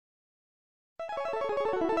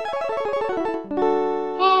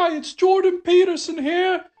Hi, it's Jordan Peterson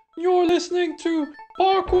here. You're listening to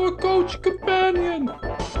Parkour Coach Companion.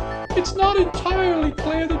 It's not entirely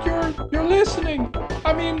clear that you're listening.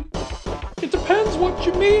 I mean, it depends what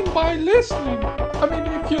you mean by listening. I mean,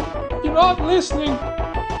 if you're not listening,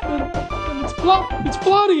 then it's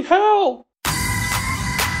bloody hell.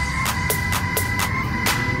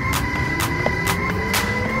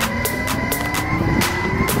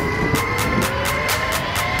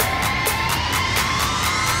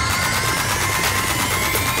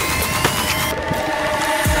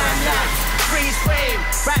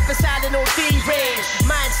 Silent or D-range,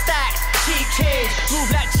 mind stacks, cheap change,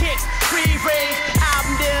 move like chicks, free range,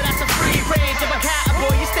 album deal, that's a free range, if a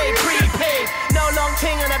boy, you stay prepaid, no long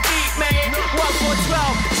ting on a beat, man, 1 for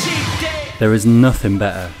 12, cheap day. There is nothing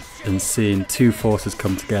better than seeing two forces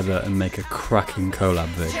come together and make a cracking collab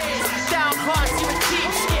vid.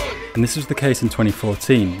 And this was the case in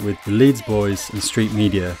 2014 with the Leeds boys and Street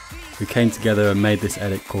Media, who came together and made this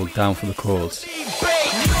edit called Down for the Cause.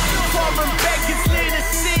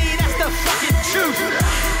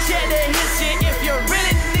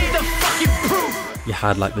 You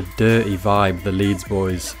had like the dirty vibe of the Leeds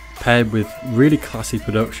boys, paired with really classy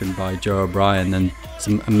production by Joe O'Brien and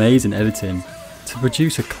some amazing editing to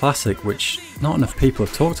produce a classic which not enough people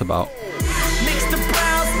have talked about.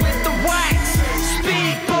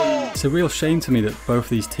 It's a real shame to me that both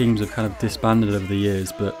these teams have kind of disbanded over the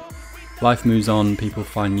years, but life moves on, people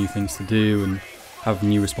find new things to do and have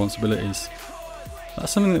new responsibilities.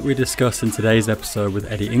 That's something that we discuss in today's episode with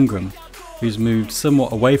Eddie Ingram, who's moved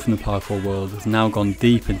somewhat away from the parkour world, has now gone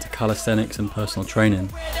deep into calisthenics and personal training.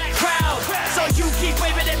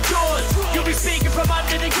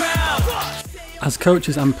 As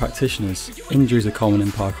coaches and practitioners, injuries are common in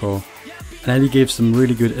parkour, and Eddie gives some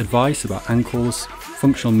really good advice about ankles,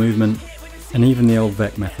 functional movement, and even the old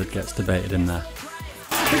VEC method gets debated in there.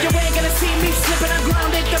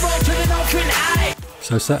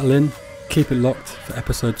 So settle in, keep it locked for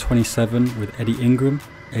episode 27 with Eddie Ingram,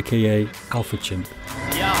 a.k.a. alpha.chimp.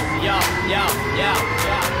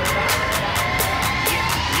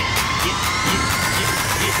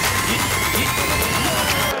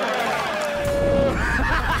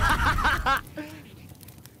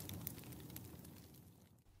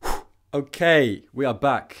 Okay, we are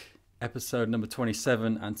back. Episode number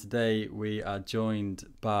 27, and today we are joined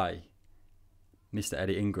by Mr.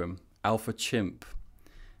 Eddie Ingram, alpha.chimp.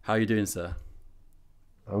 How are you doing, sir?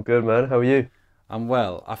 I'm good, man. How are you? I'm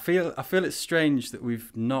well. I feel it's strange that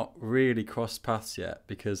we've not really crossed paths yet,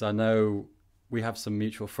 because I know we have some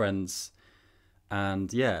mutual friends,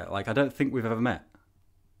 and yeah, like I don't think we've ever met.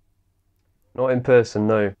 Not in person,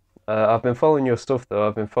 no. I've been following your stuff though.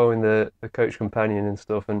 I've been following the Coach Companion and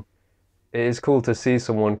stuff, and it is cool to see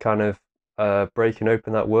someone kind of breaking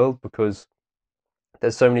open that world, because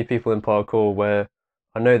there's so many people in parkour where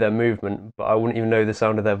I know their movement, but I wouldn't even know the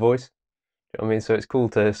sound of their voice. You know what I mean? So it's cool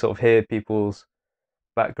to sort of hear people's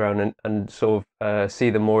background and sort of see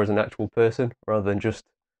them more as an actual person rather than just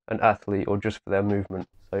an athlete or just for their movement.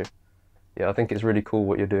 So yeah, I think it's really cool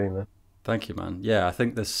what you're doing there. Thank you, man. Yeah, I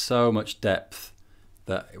think there's so much depth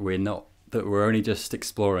that we're only just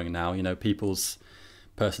exploring now. You know, people's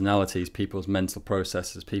personalities, people's mental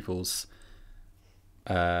processes, people's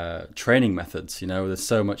training methods. You know, there's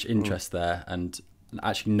so much interest there, and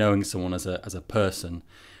actually knowing someone as a person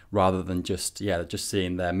rather than just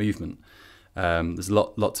seeing their movement. There's a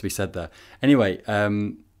lot to be said there. Anyway,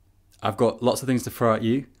 I've got lots of things to throw at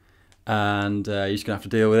you, and you're just gonna have to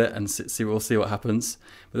deal with it and we'll see what happens.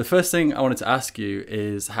 But the first thing I wanted to ask you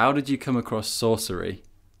is, how did you come across Sorsari?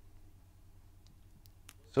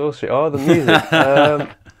 Sorsari, oh, the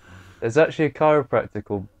music. There's actually a chiropractor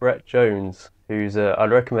called Brett Jones, who's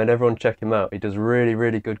I'd recommend everyone check him out. He does really,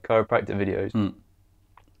 really good chiropractic videos.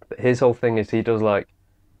 But his whole thing is he does like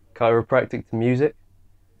chiropractic to music.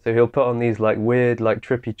 So he'll put on these like weird, like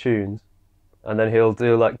trippy tunes, and then he'll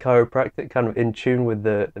do like chiropractic kind of in tune with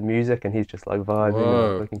the music, and he's just like vibing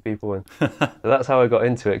and looking people in. So that's how I got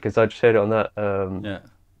into it, because I just heard it on that. Yeah.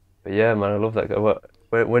 But yeah, man, I love that guy.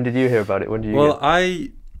 When did you hear about it? When did you? Well,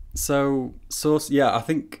 I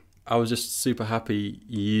think I was just super happy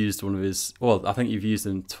you used one of his. Well, I think you've used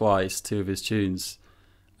them twice, two of his tunes.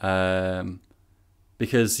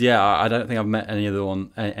 Because I don't think I've met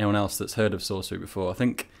anyone else that's heard of Sorsari before. I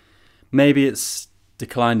think maybe it's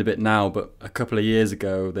declined a bit now, but a couple of years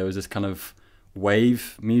ago there was this kind of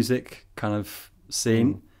wave music kind of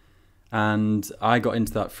scene, and I got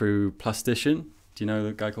into that through Plastician. Do you know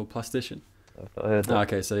the guy called Plastician? I've heard that.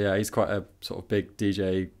 Okay, so yeah, he's quite a sort of big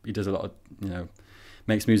DJ. He does a lot of,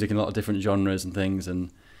 makes music in a lot of different genres and things,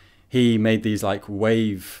 and he made these like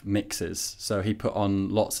wave mixes. So he put on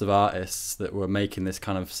lots of artists that were making this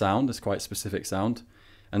kind of sound, this quite specific sound.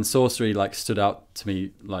 And Sorsari like stood out to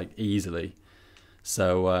me like easily.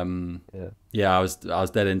 So yeah, I was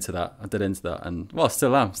dead into that. I dead into that, and well,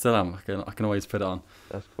 still am. I can always put it on.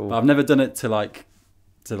 That's cool. But I've never done it to like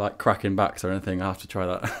cracking backs or anything. I have to try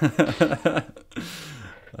that.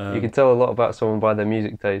 You can tell a lot about someone by their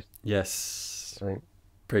music taste. Yes. I think.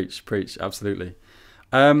 Preach, absolutely.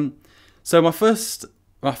 So my first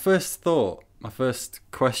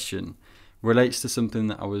question relates to something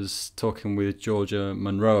that I was talking with Georgia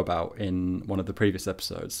Monroe about in one of the previous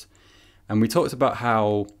episodes. And we talked about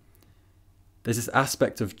how there's this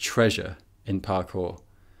aspect of treasure in parkour,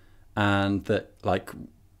 and that like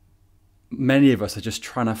many of us are just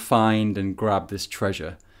trying to find and grab this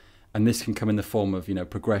treasure. And this can come in the form of,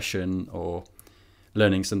 progression, or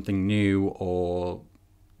learning something new, or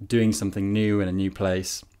doing something new in a new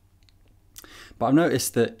place. But I've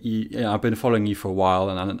noticed that I've been following you for a while,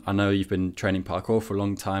 and I know you've been training parkour for a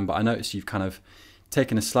long time, but I noticed you've kind of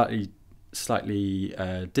taken a slightly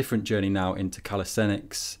different journey now into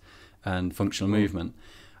calisthenics and functional movement.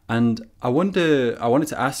 And I wanted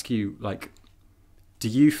to ask you, like, do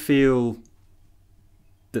you feel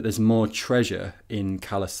that there's more treasure in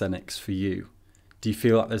calisthenics for you? Do you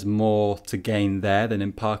feel like there's more to gain there than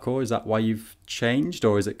in parkour? Is that why you've changed,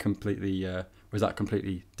 or is it completely,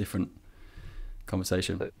 completely different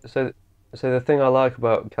conversation? So the thing I like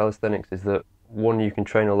about calisthenics is that, one, you can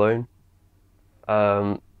train alone,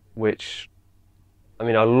 which, I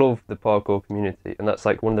mean, I love the parkour community, and that's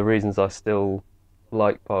like one of the reasons I still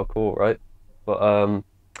like parkour, right? But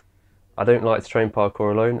I don't like to train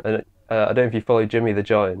parkour alone, and I don't know if you follow Jimmy the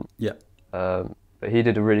Giant. Yeah. But he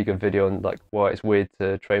did a really good video on like why it's weird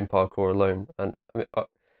to train parkour alone. And I mean,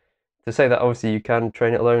 to say that, obviously you can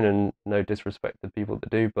train it alone, and no disrespect to people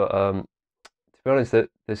that do, but to be honest,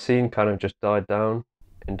 the scene kind of just died down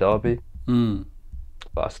in Derby.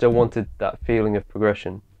 But I still wanted that feeling of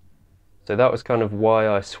progression. So that was kind of why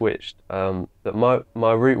I switched. But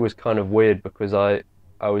my route was kind of weird, because I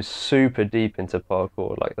was super deep into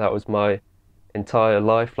parkour. Like, that was my entire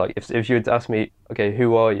life. Like, if you had asked me, okay,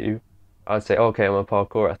 who are you? I'd say, okay, I'm a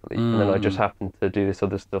parkour athlete, and then I just happened to do this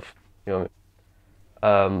other stuff, you know what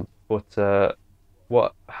I mean? But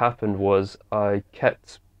what happened was my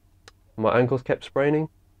ankles kept spraining.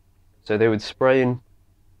 So they would sprain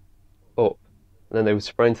up, and then they would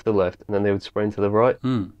sprain to the left, and then they would sprain to the right.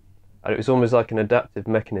 And it was almost like an adaptive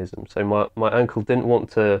mechanism. So my ankle didn't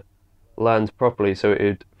want to land properly, so it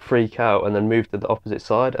would freak out and then move to the opposite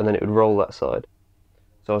side, and then it would roll that side.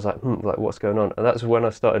 So I was like, what's going on? And that's when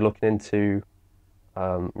I started looking into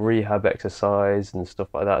rehab exercise and stuff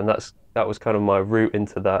like that. And that was kind of my route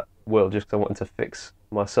into that world, just because I wanted to fix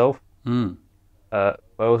myself. I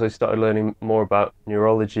also started learning more about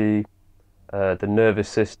neurology, the nervous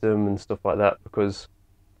system and stuff like that, because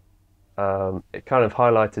it kind of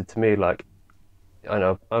highlighted to me, like, I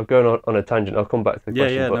know I'm going on a tangent, I'll come back to the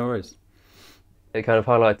question. Yeah, but no worries. It kind of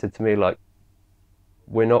highlighted to me, like,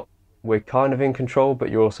 we're kind of in control, but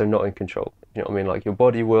you're also not in control. You know what I mean? Like, your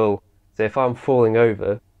body will say, if I'm falling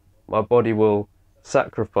over, my body will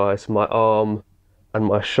sacrifice my arm and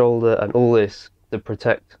my shoulder and all this to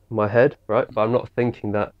protect my head, right? But I'm not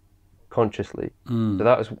thinking that consciously. So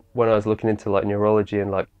that was when I was looking into like neurology and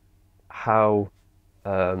like how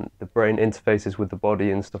the brain interfaces with the body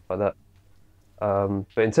and stuff like that.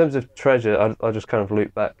 But in terms of treasure, I'll just kind of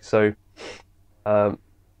loop back. So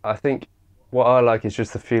I think what I like is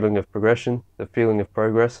just the feeling of progression, the feeling of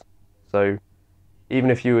progress. So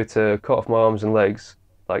even if you were to cut off my arms and legs,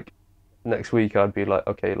 like next week I'd be like,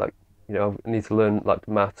 okay, like, you know, I need to learn like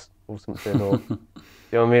maths or something, or you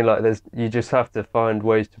know what I mean? Like, you just have to find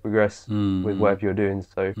ways to progress with whatever you're doing.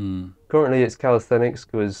 So currently it's calisthenics,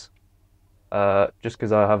 because just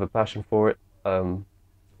because I have a passion for it.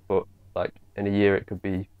 But like in a year it could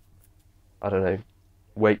be, I don't know,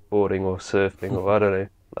 wakeboarding or surfing, or I don't know,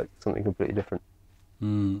 like something completely different.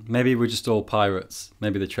 Maybe we're just all pirates.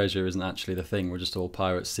 Maybe the treasure isn't actually the thing. We're just all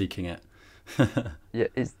pirates seeking it. Yeah,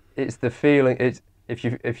 it's the feeling. It's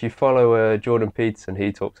if you follow Jordan Peterson,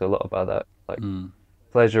 he talks a lot about that. Like,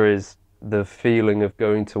 pleasure is the feeling of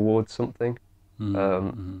going towards something.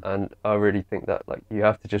 And I really think that, like, you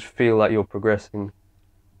have to just feel like you're progressing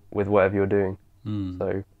with whatever you're doing.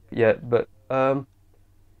 So yeah, but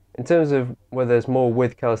in terms of whether there's more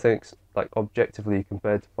with calisthenics, like objectively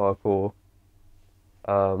compared to parkour,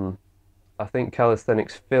 I think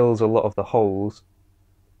calisthenics fills a lot of the holes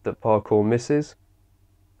that parkour misses.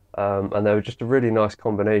 And they were just a really nice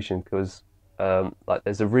combination, because like,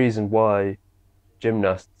 there's a reason why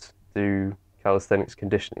gymnasts do calisthenics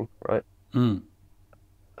conditioning, right? Mm.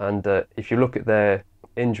 And if you look at their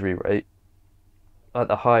injury rate, at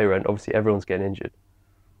the higher end, obviously everyone's getting injured,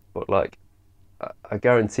 but like I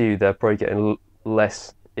guarantee you they're probably getting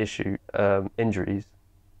less injuries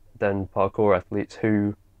than parkour athletes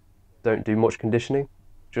who don't do much conditioning,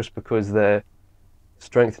 just because they're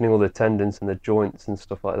strengthening all the tendons and the joints and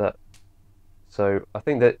stuff like that. So I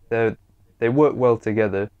think that they work well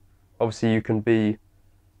together. Obviously you can be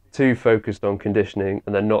too focused on conditioning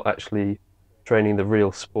and then not actually training the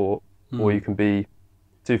real sport, or you can be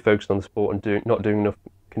too focused on the sport and not doing enough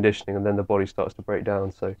conditioning, and then the body starts to break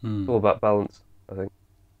down. So it's all about balance, I think.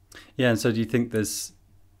 Yeah, and so do you think there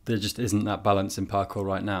just isn't that balance in parkour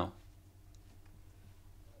right now?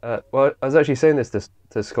 Well, I was actually saying this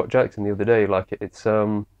to Scott Jackson the other day. Like, it's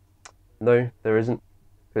no, there isn't,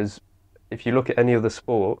 because if you look at any other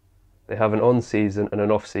sport, they have an on season and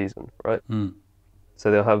an off season, right?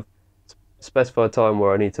 So they'll have specified time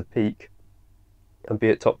where I need to peak and be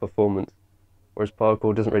at top performance, whereas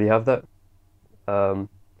parkour doesn't really have that.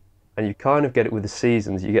 And you kind of get it with the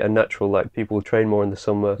seasons. You get a natural, like, people train more in the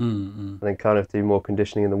summer and then kind of do more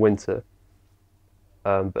conditioning in the winter.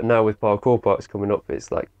 But now with parkour parks coming up,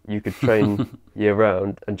 it's like you could train year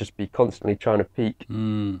round and just be constantly trying to peak,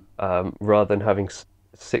 rather than having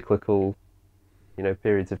cyclical,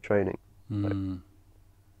 periods of training.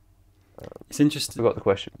 It's interesting. I forgot the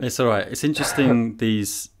question. It's all right. It's interesting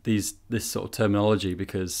this sort of terminology,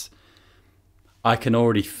 because I can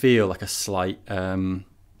already feel like a slight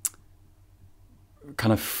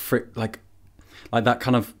kind of like that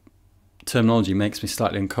kind of terminology makes me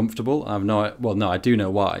slightly uncomfortable. I do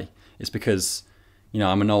know why. It's because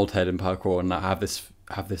I'm an old head in parkour, and I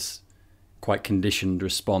have this quite conditioned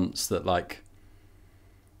response that, like,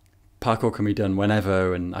 parkour can be done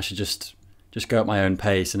whenever, and I should just go at my own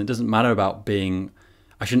pace, and it doesn't matter about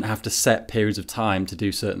I shouldn't have to set periods of time to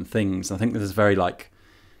do certain things. And I think there's a very, like,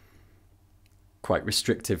 quite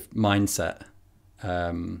restrictive mindset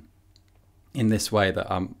in this way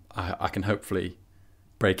that I can hopefully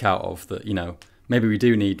break out of, that maybe we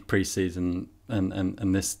do need pre-season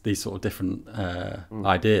and these sort of different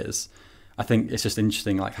ideas. I think it's just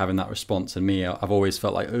interesting, like, having that response. And me, I've always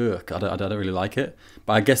felt like, ugh, I don't really like it.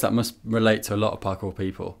 But I guess that must relate to a lot of parkour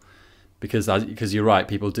people, because you're right,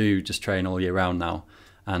 people do just train all year round now,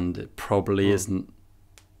 and it probably isn't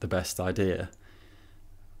the best idea.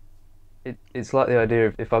 It's like the idea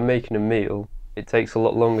of, if I'm making a meal, it takes a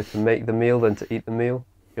lot longer to make the meal than to eat the meal.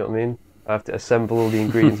 You know what I mean? I have to assemble all the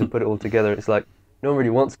ingredients and put it all together. It's like, no one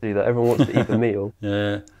really wants to do that. Everyone wants to eat the meal.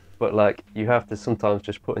 Yeah. But, like, you have to sometimes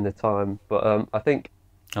just put in the time. But I think...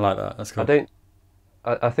 I like that. That's cool.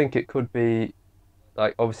 I think it could be,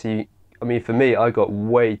 like, obviously... I mean, for me, I got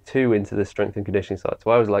way too into the strength and conditioning side.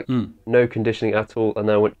 So I was like, no conditioning at all, and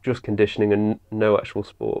then I went just conditioning and no actual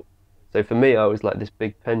sport. So for me, I was like this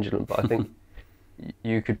big pendulum. But I think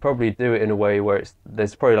you could probably do it in a way where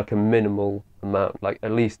there's probably like a minimal amount, like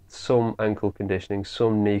at least some ankle conditioning,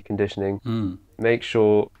 some knee conditioning. Make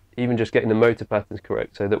sure even just getting the motor patterns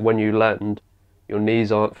correct, so that when you land, your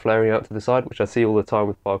knees aren't flaring out to the side, which I see all the time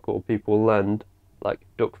with parkour. People land like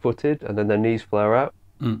duck-footed, and then their knees flare out.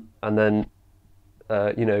 And then,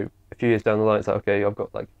 a few years down the line, it's like, okay, I've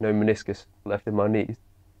got like no meniscus left in my knees.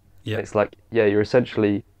 Yeah. It's like, yeah, you're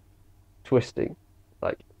essentially twisting,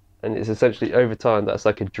 like, and it's essentially over time, that's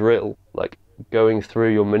like a drill, like going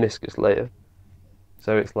through your meniscus layer.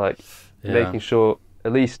 So it's like making sure,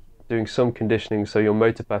 at least doing some conditioning so your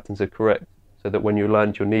motor patterns are correct, so that when you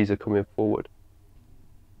land, your knees are coming forward.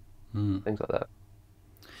 Things like that.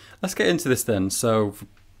 Let's get into this then. So,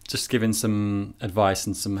 just giving some advice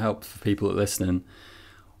and some help for people that are listening.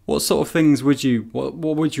 What sort of things would you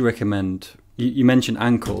recommend? You mentioned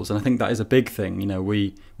ankles, and I think that is a big thing.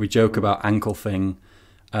 We joke about ankle thing,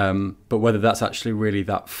 but whether that's actually really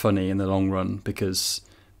that funny in the long run, because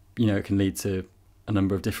it can lead to a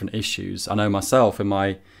number of different issues. I know myself, in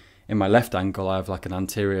my left ankle, I have like an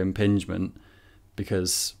anterior impingement,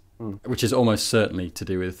 which is almost certainly to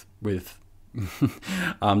do with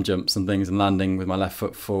arm jumps and things, and landing with my left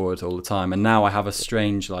foot forward all the time. And now I have a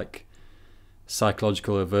strange, like,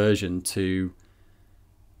 psychological aversion to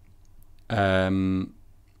landing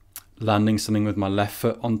something with my left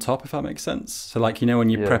foot on top, if that makes sense. So, like, when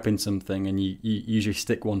you're prepping something and you usually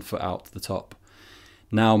stick one foot out to the top.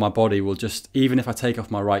 Now my body will just, even if I take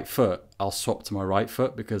off my right foot, I'll swap to my right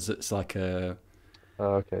foot, because it's like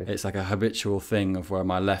it's like a habitual thing of where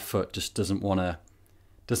my left foot just doesn't want to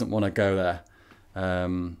go there,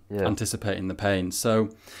 anticipating the pain. So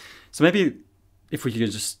maybe if we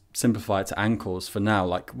could just simplify it to ankles for now,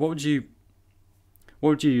 like, what would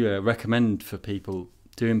you recommend for people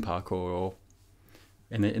doing parkour, or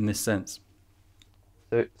in this sense?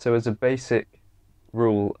 So as a basic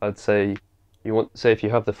rule, I'd say say if you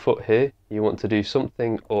have the foot here, you want to do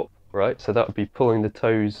something up, right? So that would be pulling the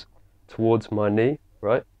toes towards my knee,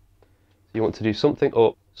 right? So you want to do something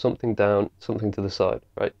up, something down, something to the side,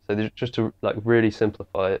 right? So just to like really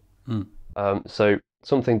simplify it. So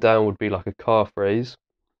something down would be like a calf raise,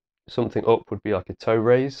 something up would be like a toe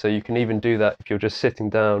raise. So you can even do that if you're just sitting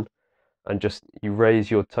down and just you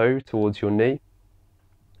raise your toe towards your knee.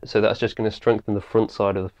 So that's just going to strengthen the front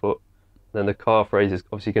side of the foot. Then the calf raise is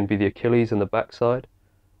obviously going to be the Achilles and the back side.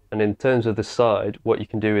 And in terms of the side, what you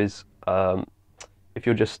can do is, if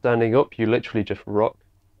you're just standing up, you literally just rock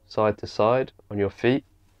side to side on your feet,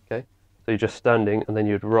 okay? So you're just standing and then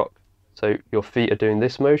you'd rock. So your feet are doing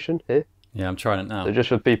this motion here. Yeah, I'm trying it now. So just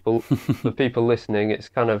for people listening, it's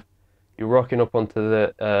kind of, you're rocking up onto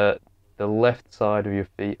the left side of your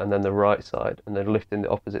feet and then the right side, and then lifting the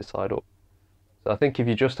opposite side up. So I think if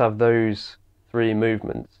you just have those 3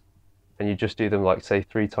 movements and you just do them like say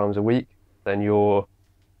 3 times a week, then you're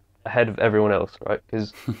ahead of everyone else, right?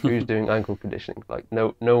 Because who's doing ankle conditioning? Like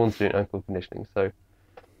no one's doing ankle conditioning. So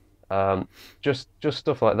just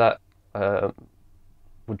stuff like that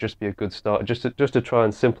would just be a good start. Just to try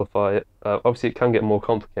and simplify it. Obviously, it can get more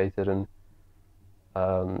complicated, and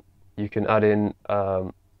you can add in.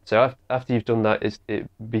 So after you've done that, it'd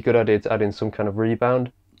be a good idea to add in some kind of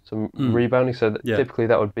rebounding. So typically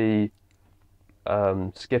that would be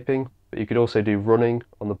skipping, but you could also do running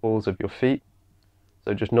on the balls of your feet.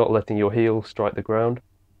 So just not letting your heel strike the ground.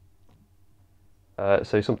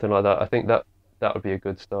 So something like that. I think that would be a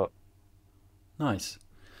good start. Nice.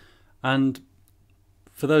 And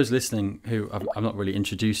for those listening who I've not really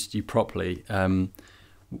introduced you properly,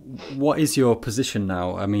 what is your position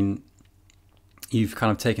now? I mean, you've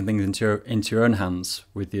kind of taken things into your own hands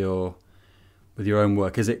with your own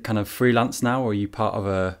work. Is it kind of freelance now, or are you part of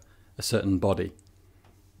a certain body?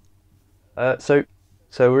 So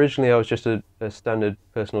originally I was just a standard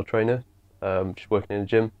personal trainer, just working in a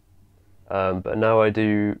gym. But now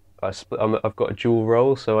I've got a dual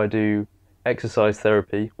role, so I do exercise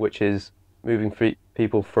therapy, which is moving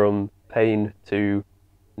people from pain to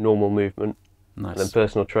normal movement. Nice. And then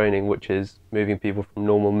personal training, which is moving people from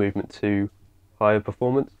normal movement to higher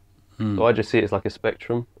performance. So I just see it as like a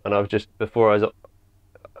spectrum, and before I was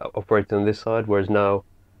operating on this side, whereas now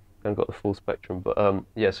I've got the full spectrum. But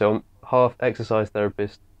so I'm half exercise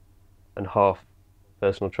therapist and half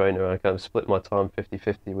personal trainer. I kind of split my time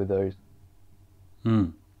 50-50 with those.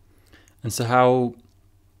 And so how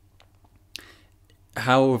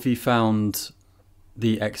have you found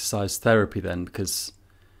the exercise therapy then? Because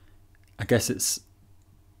I guess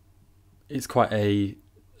it's quite a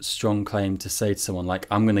strong claim to say to someone like,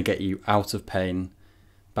 I'm going to get you out of pain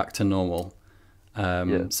back to normal.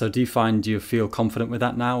 So do you feel confident with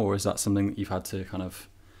that now, or is that something that you've had to kind of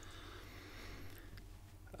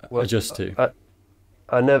adjust to?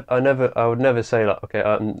 I would never say like, okay,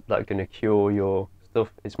 I'm like going to cure your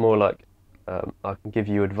stuff. It's more like I can give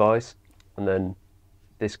you advice, and then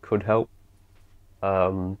this could help.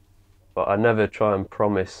 But I never try and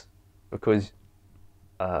promise, because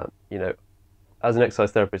as an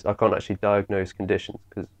exercise therapist, I can't actually diagnose conditions,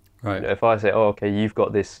 because if I say, oh, okay, you've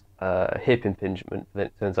got this hip impingement, then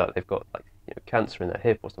it turns out they've got like cancer in their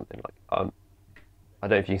hip or something. Like I don't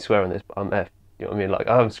know if you can swear on this, but I'm F. You know what I mean? Like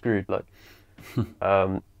I'm screwed. Like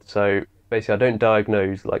so basically, I don't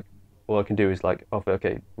diagnose. Like all I can do is like offer,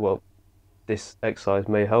 okay, well, this exercise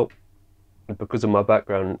may help. And because of my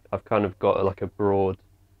background, I've kind of got like a broad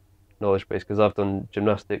knowledge base, because I've done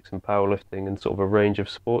gymnastics and powerlifting and sort of a range of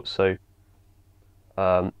sports. So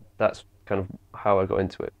that's kind of how I got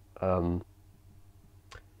into it. But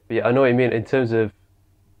yeah, I know what you mean in terms of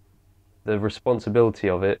the responsibility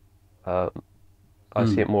of it. I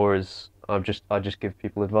see it more as I just give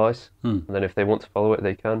people advice, and then if they want to follow it,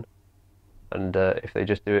 they can. And if they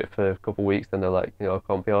just do it for a couple of weeks, then they're like, I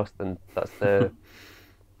can't be asked, then that's their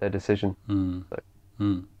decision.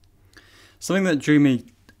 Something that drew me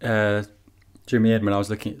in when I was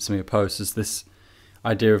looking at some of your posts is this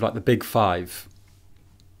idea of like the big 5.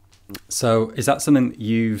 So is that something that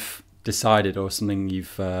you've decided, or something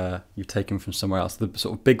you've taken from somewhere else? The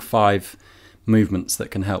sort of big 5 movements that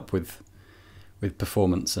can help with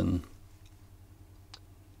performance and.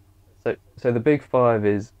 So the big 5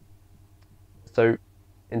 is, so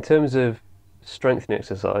in terms of strengthening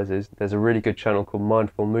exercises, there's a really good channel called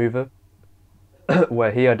Mindful Mover,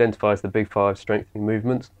 where he identifies the big 5 strengthening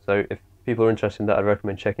movements. So if people are interested in that, I'd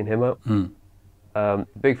recommend checking him out. The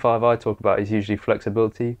big 5 I talk about is usually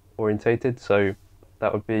flexibility orientated. So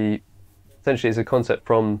that would be, essentially it's a concept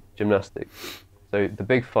from gymnastics. So the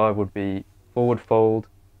big 5 would be forward fold,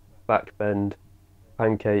 back bend,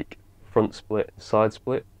 pancake, front split, side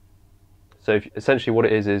split. So essentially what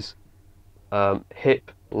it is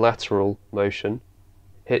hip lateral motion,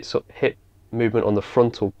 hip movement on the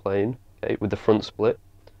frontal plane, okay, with the front split.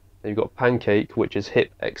 Then you've got pancake, which is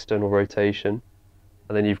hip external rotation,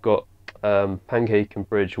 and then you've got pancake and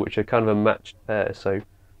bridge, which are kind of a matched pair. So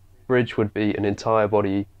bridge would be an entire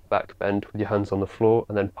body back bend with your hands on the floor,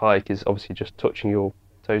 and then pike is obviously just touching your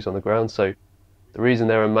toes on the ground. So the reason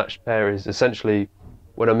they're a matched pair is essentially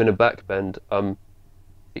when I'm in a back bend, I'm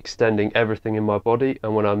extending everything in my body,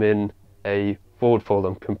 and when I'm in a forward fold,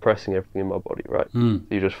 I'm compressing everything in my body, right? So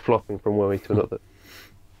you're just flopping from one way to another.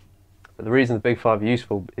 But the reason the big five are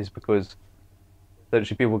useful is because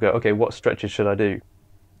essentially people go, okay, what stretches should I do?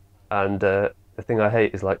 And the thing I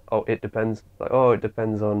hate is like, oh, it depends. Like, oh, it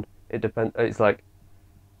depends. It's like,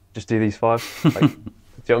 just do these five. Like, do you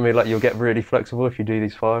know what I mean? Like, you'll get really flexible if you do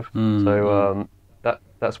these five. So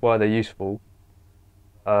that's why they're useful.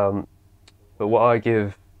 But what I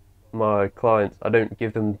give my clients, I don't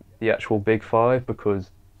give them the actual big five,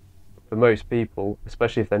 because for most people,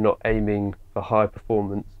 especially if they're not aiming for high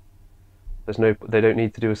performance, they don't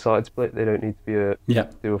need to do a side split, they don't need to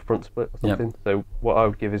do a front split or something. So what I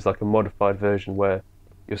would give is like a modified version where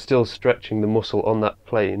you're still stretching the muscle on that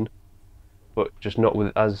plane, but just not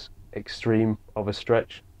with as extreme of a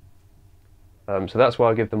stretch. So that's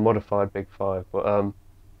why I give the modified big five. But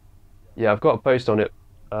yeah, I've got a post on it.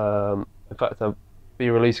 In fact, I'll be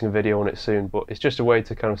releasing a video on it soon, but it's just a way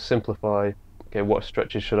to kind of simplify, okay, what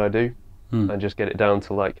stretches should I do, and just get it down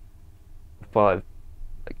to like five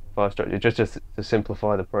stretches, just to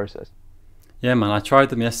simplify the process. Yeah, man, I tried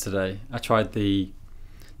them yesterday. I tried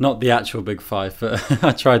not the actual big five, but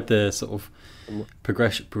I tried the sort of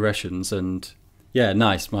progressions, and yeah,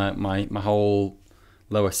 nice. My whole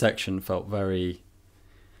lower section felt very,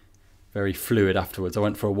 very fluid afterwards. I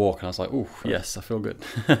went for a walk and I was like, oh, yes, I feel good.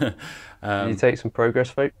 Did you take some progress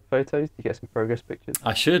photos? Did you get some progress pictures?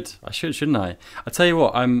 I should, shouldn't I? I tell you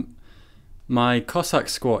what, my Cossack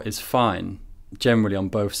squat is fine generally on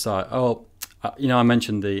both sides. Oh, you know, I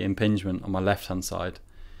mentioned the impingement on my left-hand side.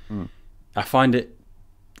 I find it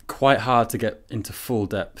quite hard to get into full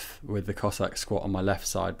depth with the Cossack squat on my left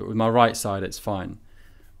side, but with my right side, it's fine.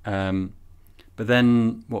 But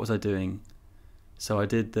then, what was I doing? So I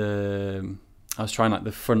was trying like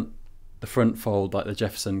the front fold, like the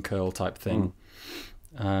Jefferson curl type thing.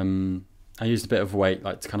 I used a bit of weight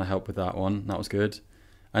like to kind of help with that one. That was good.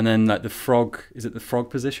 And then like the frog, is it the frog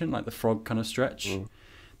position? Like the frog kind of stretch?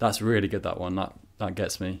 That's really good, that one. That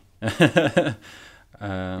gets me. You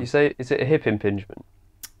say, is it a hip impingement?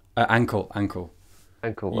 Ankle. Ankle. Yeah,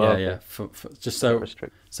 okay. yeah. Just so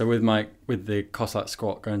with the Cossack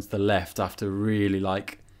squat going to the left, I have to really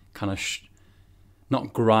like kind of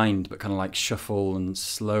not grind, but kind of like shuffle and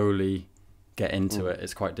slowly get into it.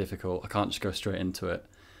 It's quite difficult. I can't just go straight into it.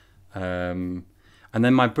 And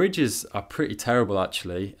then my bridges are pretty terrible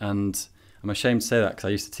actually, and I'm ashamed to say that because I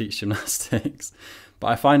used to teach gymnastics. But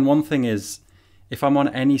I find one thing is, if I'm on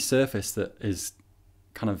any surface that is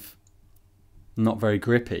kind of not very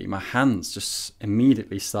grippy, my hands just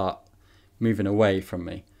immediately start moving away from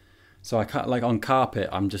me. So I can't, like on carpet,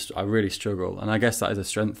 I really struggle, and I guess that is a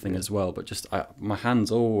strength thing as well. But just my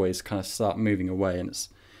hands always kind of start moving away, and it's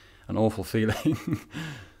an awful feeling.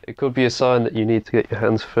 It could be a sign that you need to get your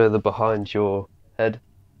hands further behind your head,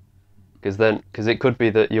 because it could be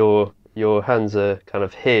that your hands are kind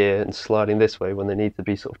of here and sliding this way when they need to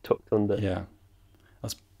be sort of tucked under. Yeah,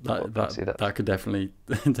 that could definitely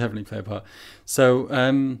play a part.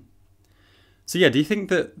 So so yeah, do you think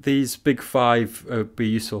that these big five would be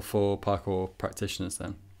useful for parkour practitioners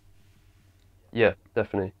then? Yeah,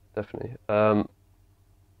 definitely.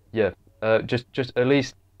 Just at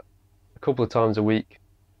least a couple of times a week,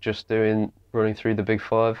 just running through the big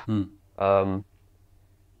five.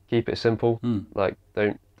 Keep it simple. Like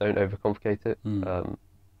don't overcomplicate it.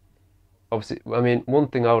 Obviously, I mean, one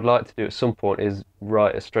thing I would like to do at some point is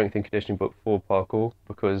write a strength and conditioning book for parkour,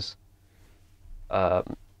 because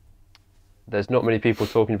there's not many people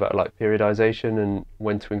talking about like periodization and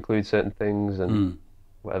when to include certain things and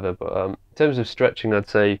whatever. But in terms of stretching, I'd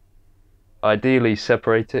say ideally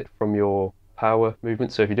separate it from your power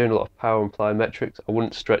movement. So if you're doing a lot of power and plyometrics, I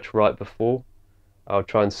wouldn't stretch right before. I would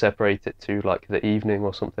try and separate it to like the evening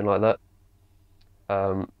or something like that.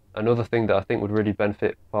 Another thing that I think would really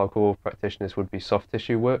benefit parkour practitioners would be soft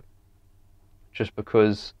tissue work, just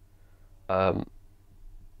because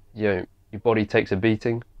your body takes a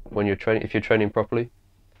beating when you're training, if you're training properly.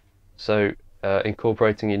 So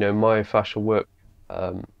incorporating myofascial work,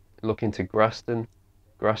 look into Graston.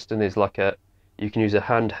 Graston is like you can use a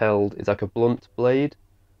handheld. It's like a blunt blade,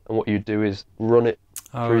 and what you do is run it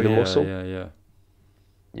through the muscle.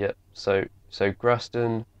 Yeah. So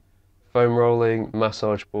Graston, foam rolling,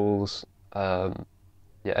 massage balls,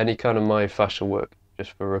 any kind of myofascial work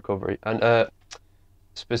just for recovery, and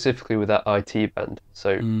specifically with that IT band.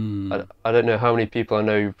 So I don't know how many people I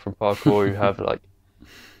know from parkour who have like,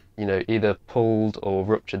 either pulled or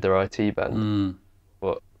ruptured their IT band,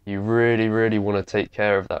 but you really, really want to take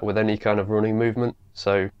care of that with any kind of running movement.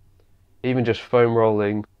 So even just foam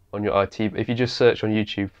rolling on your IT, if you just search on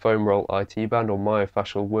YouTube foam roll IT band or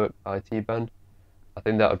myofascial work IT band, I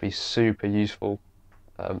think that would be super useful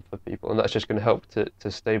for people, and that's just going to help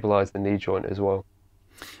to stabilize the knee joint as well.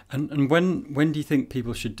 And when do you think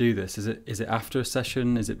people should do this? Is it after a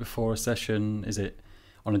session? Is it before a session? Is it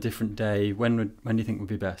on a different day? When do you think would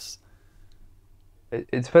be best? It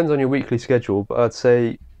depends on your weekly schedule, but I'd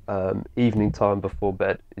say evening time before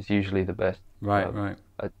bed is usually the best. Right.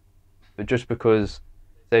 But just because,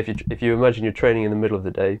 say if you imagine you're training in the middle of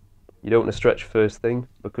the day, you don't want to stretch first thing,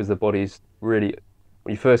 because the body's really,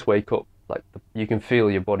 when you first wake up, like you can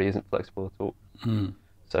feel your body isn't flexible at all.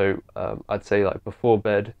 So I'd say like before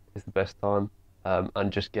bed is the best time,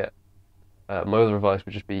 and just get, my other advice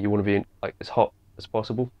would just be, you want to be in, like as hot as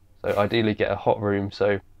possible. So ideally get a hot room.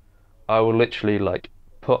 So I will literally like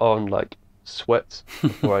put on like sweats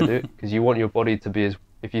before I do it, because you want your body to be as,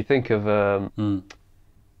 if you think of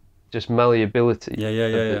just malleability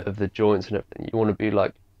of the joints and everything, you want to be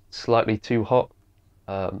like slightly too hot,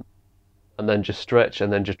 and then just stretch,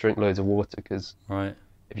 and then just drink loads of water, because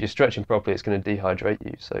if you're stretching properly, it's going to dehydrate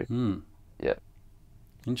you. So yeah.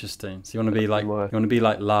 Interesting. So you want to be like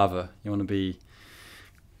lava. You want to be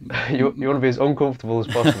you want to be as uncomfortable as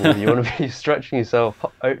possible. You want to be stretching yourself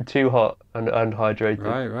too hot and hydrated.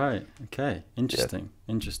 Right. Okay. Interesting.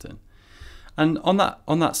 And on that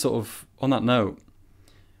note,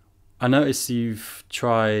 I noticed you've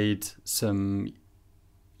tried some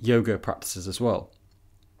yoga practices as well.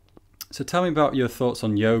 So tell me about your thoughts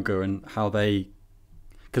on yoga and how they,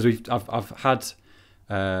 because I've had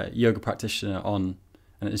a yoga practitioner on,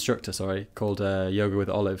 an instructor, called Yoga with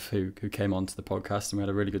Olive, who came onto the podcast, and we had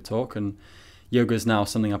a really good talk. And yoga is now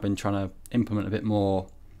something I've been trying to implement a bit more,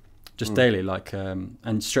 just daily, like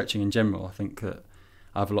and stretching in general. I think that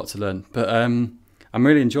I have a lot to learn, but I'm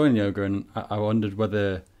really enjoying yoga, and I wondered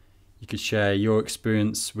whether you could share your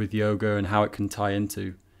experience with yoga and how it can tie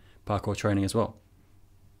into parkour training as well.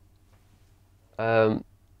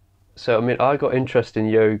 So I mean, I got interested in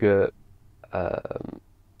yoga.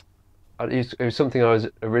 It was something I was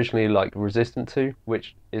originally like resistant to,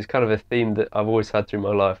 which is kind of a theme that I've always had through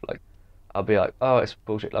my life. Like, I'll be like, oh, it's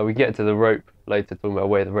bullshit. Like, we get to the rope later, talking about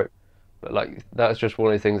way of the rope, but like that's just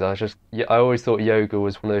one of the things I always thought yoga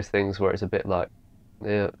was one of those things where it's a bit like,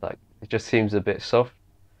 like it just seems a bit soft.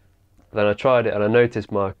 Then I tried it and I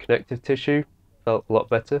noticed my connective tissue felt a lot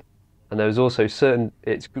better, and there was also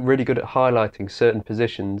it's really good at highlighting certain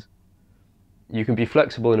positions. You can be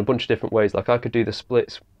flexible in a bunch of different ways. Like I could do the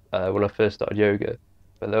splits when I first started yoga,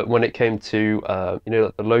 but when it came to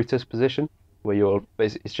like the lotus position, where you're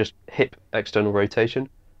basically, it's just hip external rotation,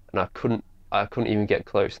 and I couldn't even get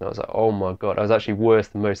close, and I was like, oh my god, I was actually worse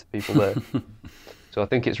than most of the people there. So I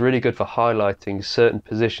think it's really good for highlighting certain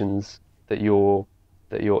positions that you're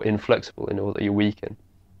inflexible in, or that you're weak in.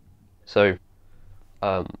 So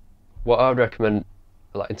what I would recommend,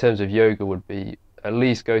 like in terms of yoga, would be at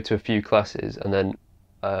least go to a few classes, and then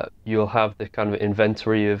you'll have the kind of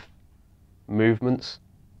inventory of movements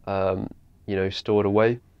stored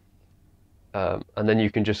away, and then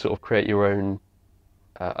you can just sort of create your own,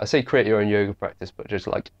 I say create your own yoga practice, but just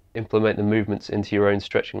like implement the movements into your own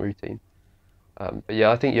stretching routine. But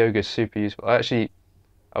yeah, I think yoga is super useful.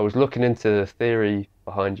 I was looking into the theory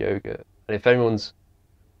behind yoga, and if anyone's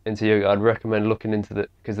into yoga, I'd recommend looking into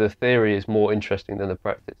because the theory is more interesting than the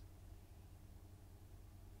practice.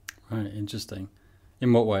 Right, interesting.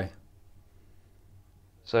 In what way?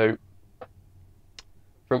 So,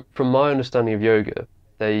 from my understanding of yoga,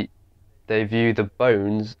 they view the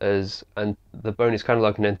bones as, and the bone is kind of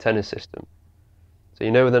like an antenna system. So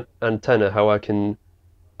with an antenna, how I can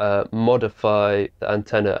modify the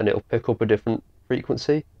antenna and it'll pick up a different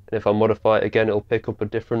frequency, and if I modify it again, it'll pick up a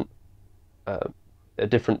different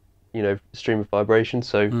stream of vibration.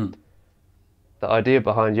 So the idea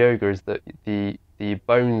behind yoga is that the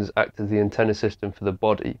bones act as the antenna system for the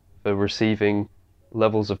body for receiving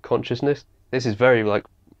levels of consciousness. This is very like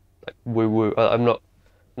woo-woo. I'm not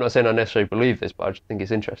saying I necessarily believe this, but I just think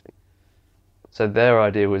it's interesting. So their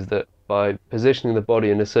idea was that by positioning the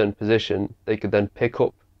body in a certain position, they could then pick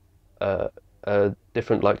up a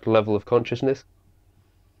different like level of consciousness.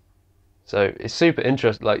 So it's super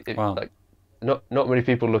interesting. Like, Wow. like not many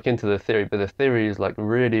people look into the theory, but the theory is like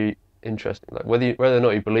really interesting. Like whether or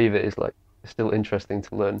not you believe it is like it's still interesting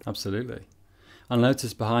to learn. Absolutely. I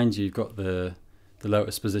noticed behind you, you've got the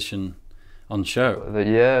lotus position on show.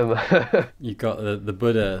 Yeah, You've got the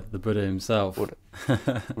Buddha himself. Buddha.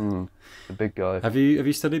 The big guy. Have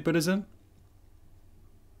you studied Buddhism?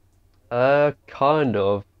 Kind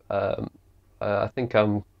of. I think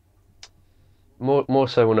I'm more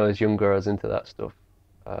so when I was younger, I was into that stuff.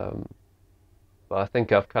 But I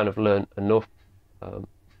think I've kind of learned enough.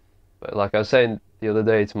 But like I was saying the other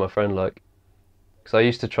day to my friend, like, because I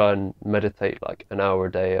used to try and meditate like an hour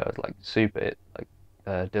a day. I was like super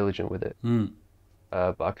diligent with it.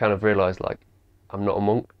 But I kind of realized like I'm not a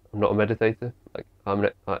monk. I'm not a meditator. Like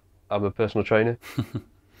I'm a personal trainer.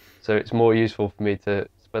 So it's more useful for me to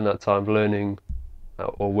spend that time learning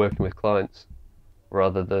or working with clients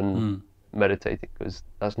rather than meditating, because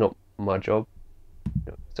that's not my job.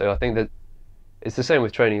 So I think that it's the same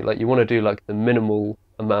with training. Like you want to do like the minimal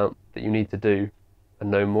amount that you need to do and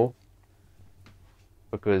no more,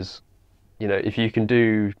 because if you can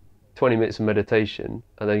do 20 minutes of meditation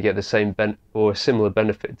and then get the same or a similar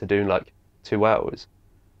benefit to doing like 2 hours,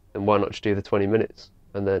 then why not just do the 20 minutes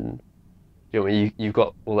and then you've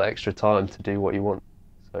got all that extra time to do what you want.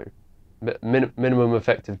 So minimum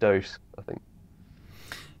effective dose, I think.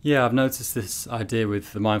 Yeah, I've noticed this idea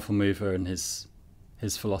with the mindful mover and his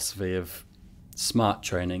philosophy of smart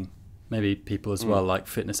training. Maybe people as well like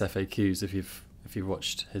fitness FAQs if you've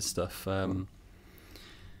watched his stuff.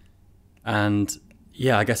 And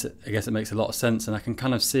yeah, I guess it makes a lot of sense, and I can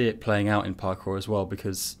kind of see it playing out in parkour as well,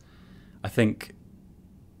 because I think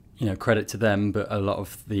credit to them, but a lot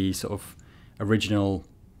of the sort of original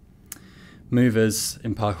movers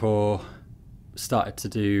in parkour started to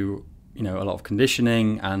do a lot of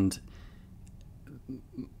conditioning, and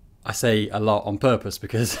I say a lot on purpose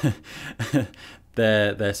because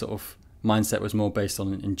their sort of mindset was more based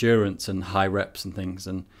on endurance and high reps and things,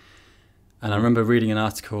 and I remember reading an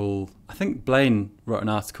article, I think Blaine wrote an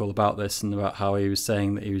article about this, and about how he was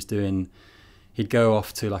saying that he'd go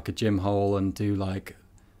off to like a gym hole and do like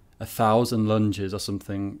 1,000 lunges or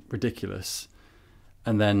something ridiculous,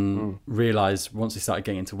 and then realised once he started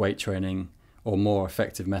getting into weight training or more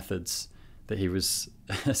effective methods that he was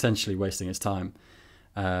essentially wasting his time.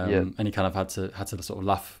 And he kind of had to sort of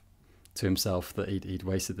laugh to himself that he'd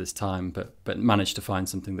wasted this time, but managed to find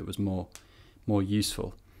something that was more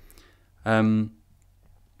useful. But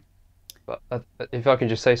if I can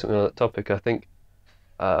just say something on that topic, I think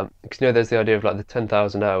because there's the idea of like the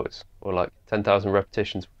 10,000 hours or like 10,000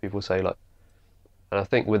 repetitions, people say, like, and I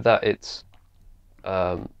think with that it's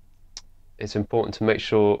important to make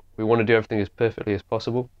sure we want to do everything as perfectly as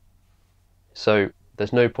possible. So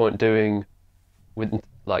there's no point doing with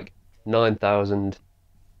like 9,000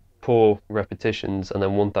 poor repetitions and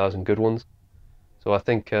then 1,000 good ones. So I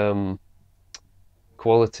think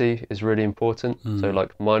quality is really important. So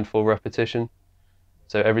like mindful repetition.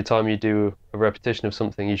 So every time you do a repetition of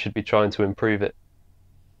something, you should be trying to improve it.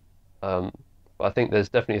 But I think there's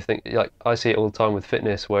definitely a thing, like I see it all the time with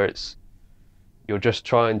fitness, where you're just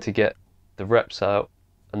trying to get the reps out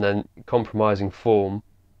and then compromising form,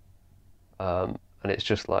 and it's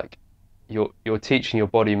just like you're teaching your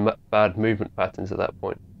body bad movement patterns at that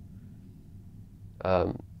point.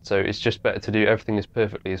 So it's just better to do everything as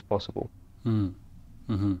perfectly as possible. And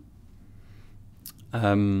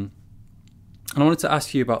I wanted to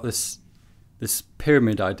ask you about this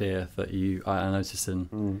pyramid idea that I noticed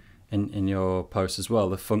in your post as well,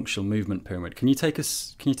 the functional movement pyramid. Can you take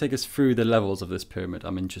us through the levels of this pyramid?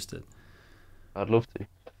 I'm interested. I'd love to.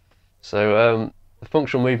 So the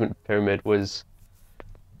functional movement pyramid was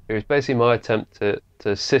basically my attempt to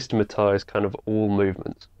systematize kind of all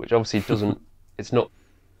movements, which obviously it's not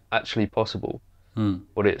actually possible,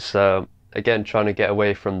 but it's again trying to get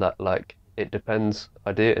away from that like it depends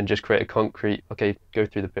idea and just create a concrete, okay, go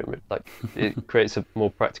through the pyramid. Like it creates a more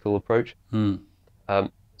practical approach.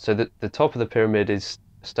 So the top of the pyramid is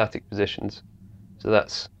static positions. So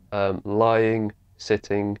that's lying,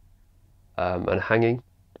 sitting, and hanging.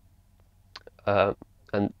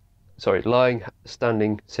 Lying,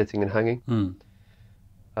 standing, sitting, and hanging.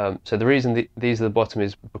 So the reason these are the bottom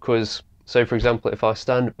is because, so for example, if I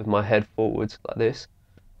stand with my head forwards like this,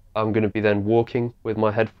 I'm going to be then walking with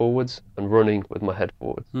my head forwards and running with my head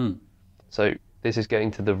forwards. So this is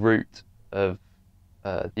getting to the root of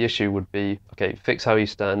the issue would be, okay, fix how you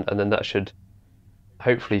stand, and then that should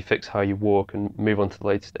hopefully fix how you walk and move on to the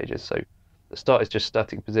later stages. So the start is just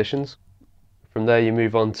static positions. From there you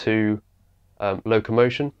move on to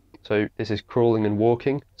locomotion. So this is crawling and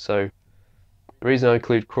walking. So The reason I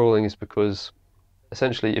include crawling is because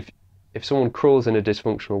essentially if someone crawls in a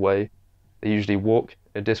dysfunctional way, they usually walk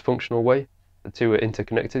in a dysfunctional way. The two are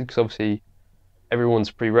interconnected because obviously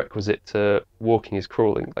everyone's prerequisite to walking is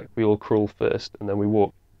crawling. Like we all crawl first and then we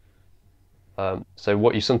walk. So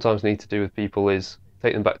what you sometimes need to do with people is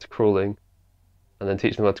take them back to crawling and then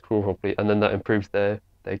teach them how to crawl properly, and then that improves their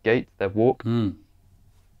gait, their walk.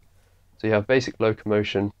 So you have basic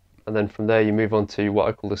locomotion, and then from there you move on to what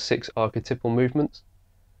I call the 6 archetypal movements,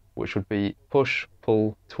 which would be push,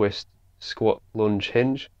 pull, twist, squat, lunge,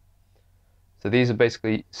 hinge. So these are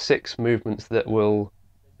basically 6 movements that will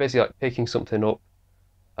basically like picking something up,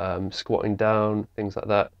 squatting down, things like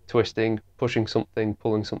that, twisting, pushing something,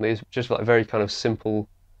 pulling something. It's just like very kind of simple,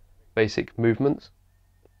 basic movements.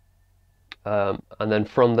 And then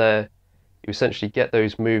from there, you essentially get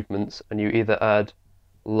those movements and you either add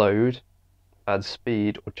load, add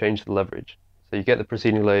speed, or change the leverage. So you get the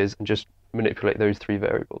preceding layers and just manipulate those 3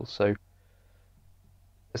 variables. So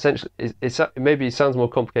essentially, maybe it sounds more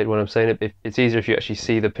complicated when I'm saying it. It's easier if you actually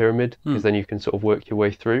see the pyramid, because then you can sort of work your way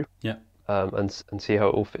through. Yeah. And see how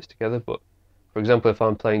it all fits together. But for example, if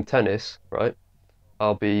I'm playing tennis, right,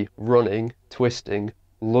 I'll be running, twisting,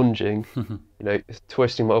 lunging,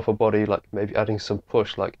 twisting my upper body, like maybe adding some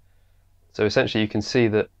push, like. So essentially, you can see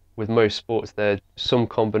that with most sports, there's some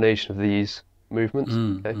combination of these movements.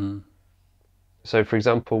 Okay. So for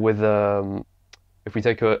example, with if we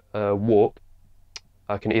take a walk,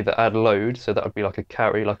 I can either add load, so that would be like a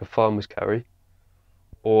carry, like a farmer's carry,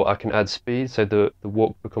 or I can add speed, so the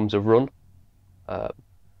walk becomes a run.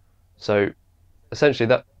 So essentially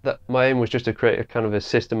that my aim was just to create a kind of a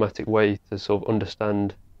systematic way to sort of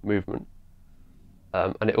understand movement.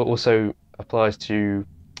 And it also applies to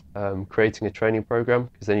creating a training program,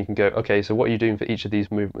 because then you can go, okay, so what are you doing for each of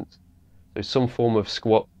these movements? So some form of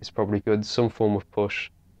squat is probably good, some form of push,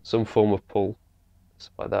 some form of pull,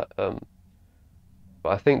 stuff like that. But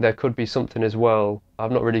I think there could be something as well.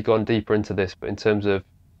 I've not really gone deeper into this, but in terms of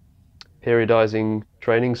periodizing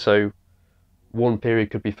training, so one period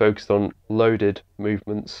could be focused on loaded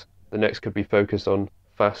movements, the next could be focused on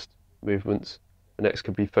fast movements, the next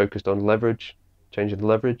could be focused on leverage, changing the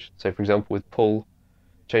leverage. So for example, with pull,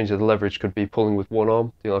 change of the leverage could be pulling with one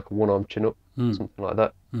arm, doing like a one arm chin up, something like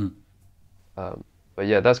that. But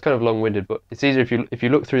yeah, that's kind of long-winded, but it's easier if you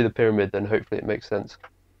look through the pyramid, then hopefully it makes sense.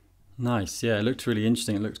 Nice. Yeah, it looked really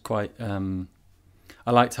interesting. It looked quite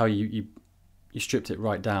I liked how you stripped it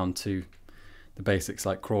right down to the basics,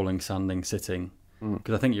 like crawling, standing, sitting,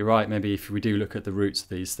 because I think you're right. Maybe if we do look at the roots of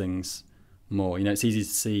these things more, it's easy to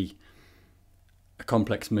see a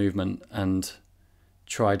complex movement and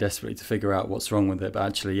try desperately to figure out what's wrong with it, but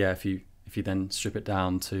actually, yeah, if you then strip it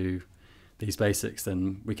down to these basics,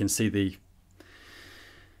 then we can see these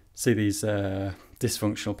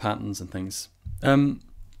dysfunctional patterns and things. And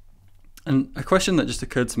a question that just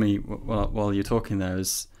occurred to me while you're talking there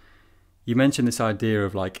is, you mentioned this idea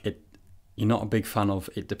of like you're not a big fan of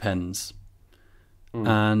it depends.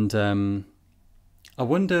 And I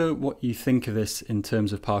wonder what you think of this in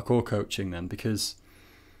terms of parkour coaching then, because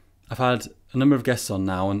I've had a number of guests on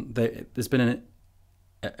now, and there's been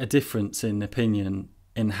a difference in opinion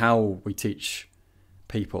in how we teach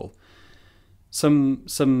people.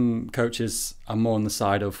 Some coaches are more on the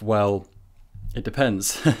side of, well, it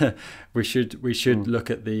depends. we should look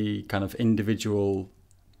at the kind of individual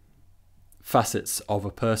facets of a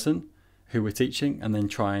person who we're teaching and then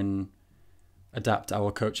try and adapt our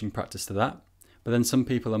coaching practice to that. But then some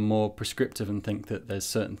people are more prescriptive and think that there's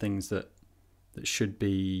certain things that should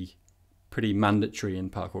be pretty mandatory in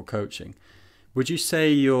parkour coaching. Would you say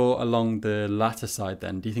you're along the latter side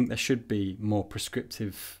then? Do you think there should be more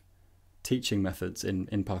prescriptive teaching methods in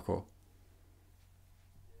parkour?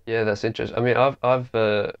 Yeah, that's interesting. I mean,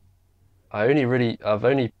 I've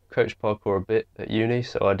only coached parkour a bit at uni,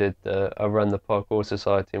 so I ran the Parkour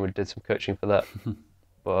Society and we did some coaching for that.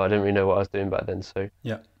 But I didn't really know what I was doing back then, so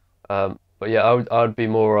yeah. But yeah, I would be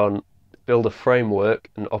more on build a framework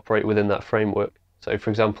and operate within that framework. So for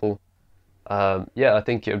example, I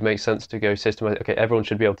think it would make sense to go systematic. Okay, everyone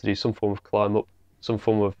should be able to do some form of climb up, some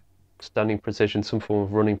form of standing precision, some form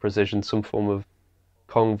of running precision, some form of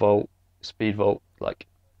Kong vault, speed vault. Like,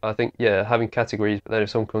 I think, yeah, having categories, but then if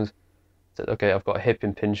someone comes and said, okay, I've got a hip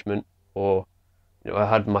impingement, or, I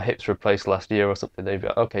had my hips replaced last year or something, they'd be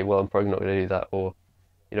like, okay, well, I'm probably not going to do that. Or,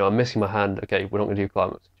 I'm missing my hand, okay, we're not going to do climb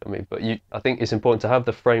ups. You know what I mean? But I think it's important to have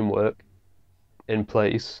the framework in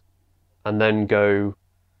place and then go,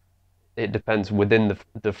 it depends within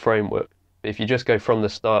the framework. But if you just go from the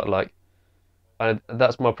start, like, and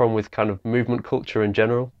that's my problem with kind of movement culture in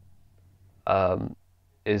general,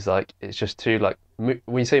 is like it's just too like when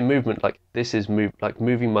you say movement, like this is like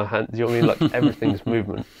moving my hand. You know what I mean? Like everything's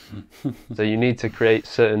movement. So you need to create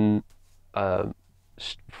certain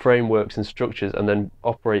frameworks and structures, and then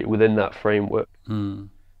operate within that framework.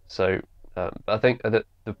 So I think that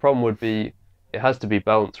the problem would be it has to be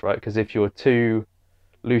balanced, right? Because if you're too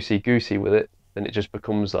loosey-goosey with it, then it just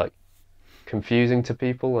becomes like confusing to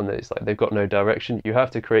people, and it's like they've got no direction. You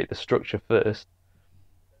have to create the structure first,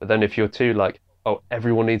 but then if you're too like, oh,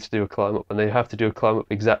 everyone needs to do a climb up, and they have to do a climb up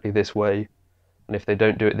exactly this way, and if they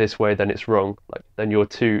don't do it this way, then it's wrong. Like then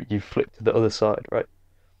you've flipped to the other side, right?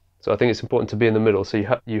 So I think it's important to be in the middle. So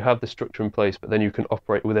you have the structure in place, but then you can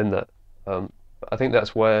operate within that. I think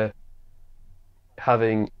that's where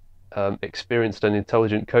having experienced and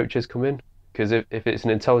intelligent coaches come in, because if it's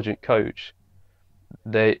an intelligent coach,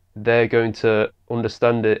 they're going to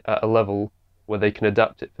understand it at a level where they can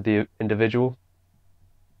adapt it for the individual.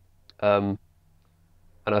 And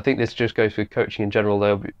I think this just goes with coaching in general.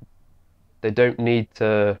 They don't need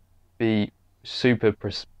to be super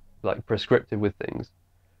prescriptive with things,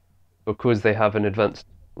 because they have an advanced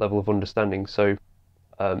level of understanding. So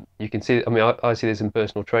you can see, I mean, I see this in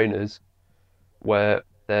personal trainers where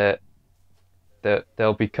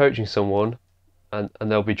they'll be coaching someone and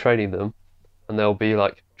they'll be training them, and they'll be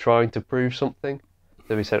like trying to prove something.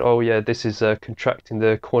 They'll be saying, oh yeah, this is contracting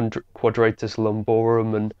the quadratus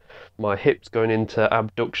lumborum, and my hips going into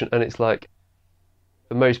abduction. And it's like,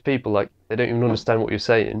 for most people, like they don't even understand what you're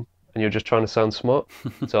saying, and you're just trying to sound smart.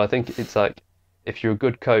 So I think it's like, if you're a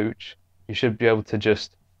good coach, you should be able to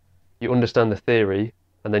you understand the theory,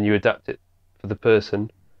 and then you adapt it for the person,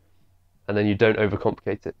 and then you don't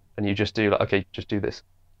overcomplicate it, and you just do like, okay, just do this,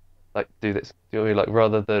 like do this. You know what I mean? Like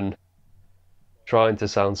rather than trying to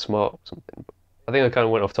sound smart or something. I think I kind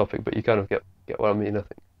of went off topic, but you kind of get what I mean, I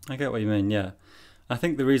think. I get what you mean, yeah. I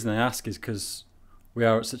think the reason I ask is because we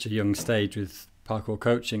are at such a young stage with parkour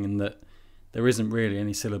coaching, and that there isn't really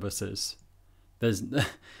any syllabuses.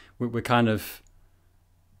 We're kind of,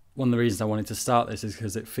 one of the reasons I wanted to start this is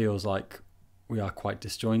because it feels like we are quite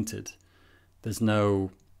disjointed. There's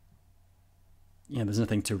nothing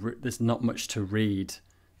there's not much to read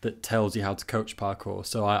that tells you how to coach parkour.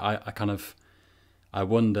 So I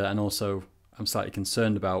wonder, and also I'm slightly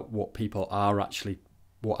concerned about what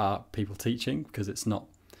are people teaching, because it's not,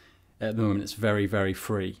 at the moment it's very, very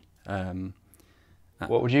free.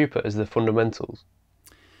 What would you put as the fundamentals?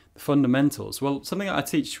 The fundamentals, well, something that I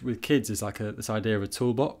teach with kids is like this idea of a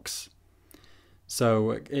toolbox.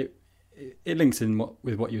 So it links in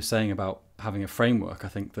with what you were saying about having a framework. I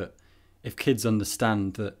think that if kids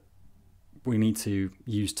understand that we need to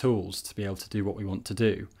use tools to be able to do what we want to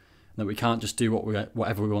do, that we can't just do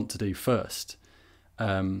whatever we want to do first,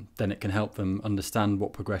 then it can help them understand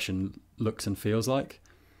what progression looks and feels like.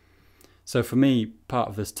 So for me, part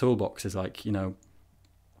of this toolbox is like,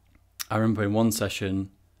 I remember in one session,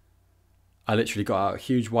 I literally got out a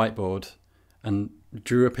huge whiteboard and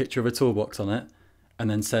drew a picture of a toolbox on it, and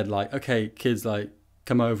then said like, okay, kids, like,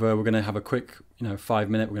 come over, we're going to have a quick, 5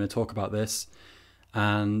 minute, we're going to talk about this.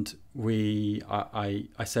 And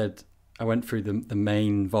I said, I went through the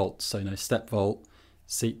main vaults, so step vault,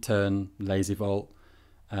 seat turn, lazy vault,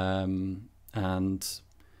 and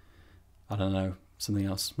I don't know, something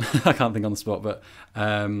else. I can't think on the spot, but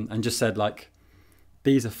and just said like,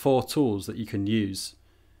 these are 4 tools that you can use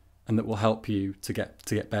and that will help you to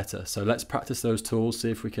get better. So let's practice those tools, see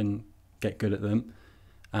if we can get good at them,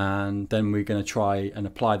 and then we're going to try and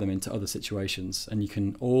apply them into other situations. And you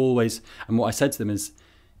can always, and what I said to them is,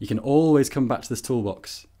 you can always come back to this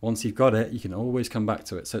toolbox. Once you've got it, you can always come back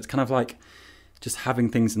to it. So it's kind of like just having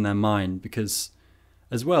things in their mind, because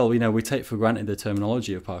as well, we take for granted the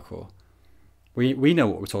terminology of parkour. We know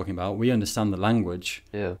what we're talking about. We understand the language.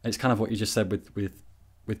 Yeah. It's kind of what you just said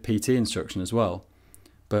with PT instruction as well.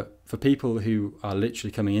 But for people who are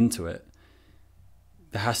literally coming into it,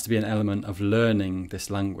 there has to be an element of learning this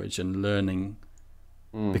language and learning,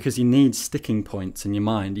 because you need sticking points in your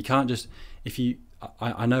mind. You can't just,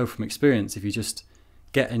 I know from experience, if you just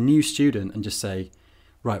get a new student and just say,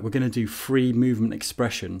 right, we're going to do free movement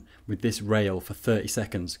expression with this rail for 30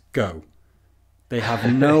 seconds, go. They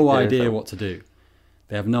have no idea what to do.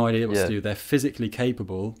 They have no idea what to do. They're physically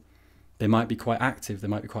capable. They might be quite active. They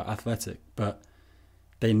might be quite athletic, but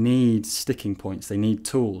they need sticking points. They need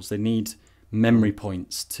tools. They need memory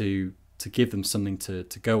points to give them something to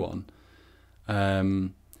go on.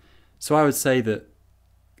 So I would say that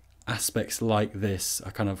aspects like this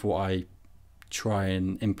are kind of what I try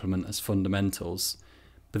and implement as fundamentals.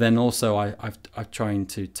 But then also I've trying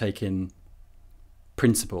to take in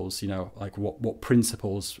principles, like what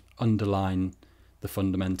principles underline the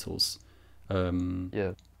fundamentals.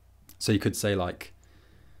 Yeah. So you could say like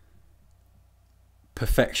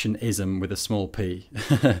perfectionism with a small p.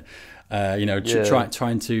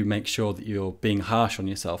 Trying to make sure that you're being harsh on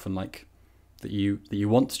yourself, and like that you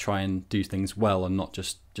want to try and do things well and not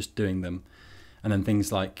just doing them. And then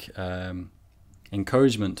things like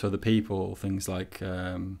encouragement to other people, things like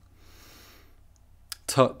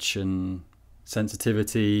touch and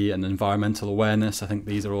sensitivity and environmental awareness. I think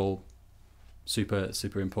these are all super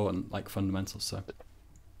important, like fundamentals. So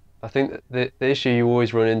I think that the issue you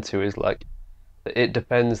always run into is like the it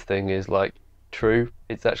depends thing is like true,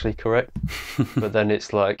 it's actually correct, but then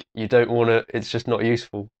it's like you don't want to, it's just not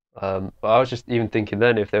useful. But I was just even thinking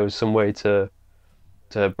then if there was some way to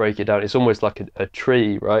break it down. It's almost like a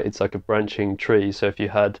tree, right? It's like a branching tree. So if you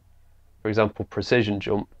had, for example, precision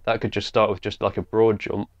jump, that could just start with just like a broad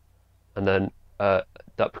jump, and then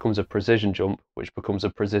that becomes a precision jump, which becomes a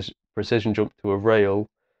precision jump to a rail,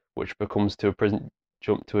 which becomes to a precision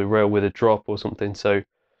jump to a rail with a drop or something. So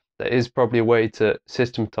there is probably a way to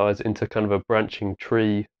systematize into kind of a branching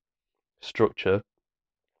tree structure.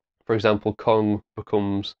 For example, Kong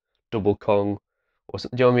becomes double Kong, or do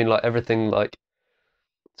you know what I mean? Like everything, like,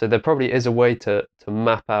 so there probably is a way to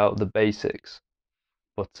map out the basics,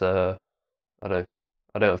 but I don't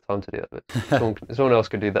have time to do that. But someone else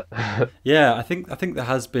could do that. Yeah, I think there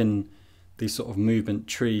has been these sort of movement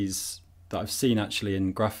trees that I've seen actually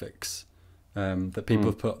in graphics that people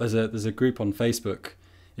have put. There's a group on Facebook,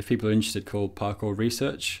 if people are interested, called Parkour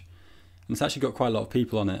Research, and it's actually got quite a lot of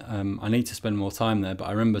people on it. I need to spend more time there, but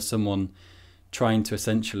I remember someone trying to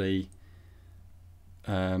essentially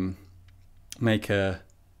make a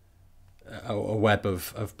web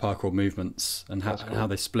of parkour movements and how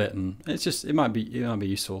they split, and it might be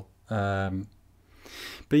useful. But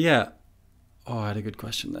yeah, I had a good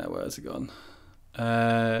question there. Where's it gone?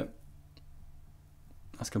 That's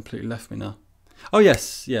completely left me now. Oh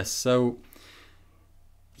yes. So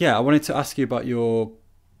yeah, I wanted to ask you about your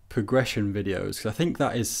progression videos, because I think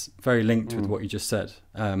that is very linked with what you just said.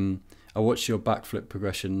 I watched your backflip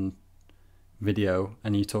progression video,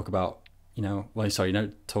 and you talk about,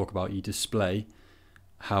 you display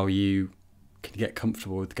how you can get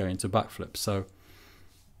comfortable with going into backflips. So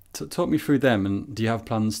talk me through them, and do you have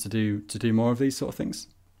plans to do more of these sort of things?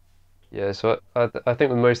 Yeah, so I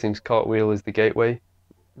think with most things, cartwheel is the gateway.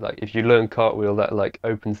 Like if you learn cartwheel, that like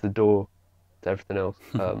opens the door to everything else.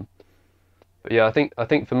 But yeah, I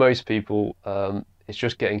think for most people, it's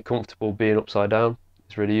just getting comfortable being upside down.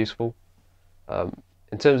 It's really useful.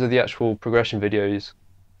 In terms of the actual progression videos,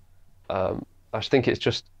 I just think it's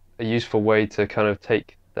just a useful way to kind of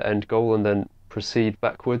take the end goal and then proceed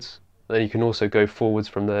backwards. Then you can also go forwards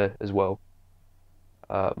from there as well.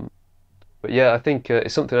 But yeah, I think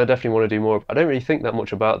it's something I definitely want to do more of. I don't really think that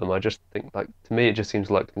much about them. I just think, like, to me, it just seems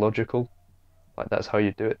like logical. Like that's how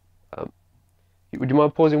you do it. Would you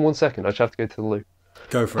mind pausing 1 second? I just have to go to the loo.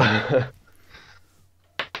 Go for it.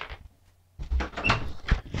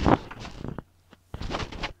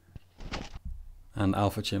 And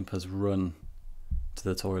alpha.chimp has run to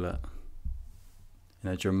the toilet in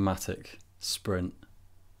a dramatic sprint,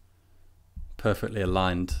 perfectly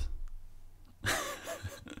aligned.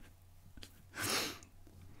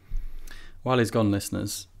 While he's gone,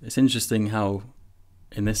 listeners, it's interesting how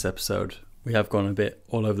in this episode we have gone a bit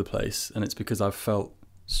all over the place, and it's because I've felt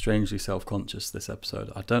strangely self-conscious this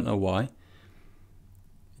episode. I don't know why.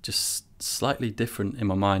 Just slightly different in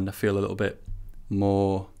my mind. I feel a little bit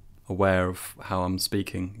more aware of how I'm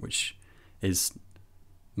speaking, which is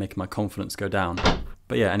making my confidence go down.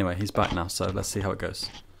 But yeah, anyway, he's back now, so let's see how it goes.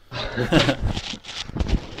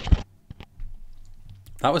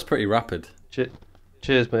 That was pretty rapid.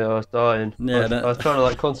 Cheers, mate. I was dying. Yeah, I was trying to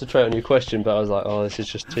like concentrate on your question, but I was like, oh, this is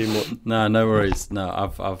just too much. No worries. No,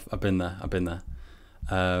 I've been there.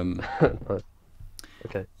 Nice.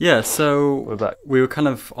 Okay. Yeah, so We're back. We were kind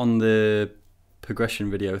of on the progression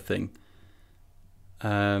video thing.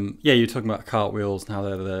 Yeah, you were talking about cartwheels and how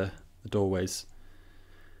they're the doorways.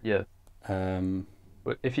 Yeah.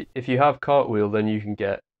 But if you have cartwheel, then you can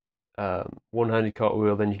get one-handed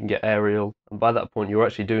cartwheel, then you can get aerial, and by that point you're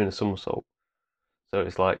actually doing a somersault. So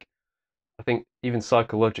it's like, I think even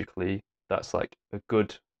psychologically that's like a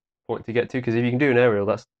good point to get to, because if you can do an aerial,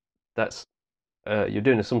 that's you're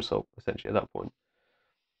doing a somersault essentially at that point.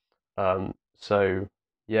 So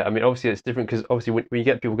yeah, I mean obviously it's different, because obviously when you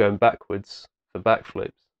get people going backwards for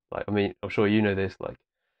backflips, like, I mean, I'm sure you know this, like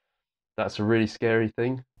that's a really scary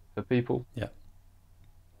thing for people. Yeah.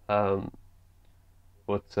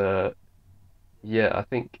 But yeah, I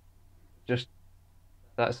think just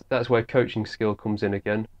that's where coaching skill comes in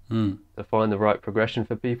again, to find the right progression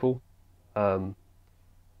for people, and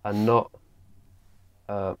not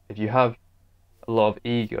if you have a lot of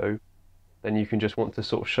ego, then you can just want to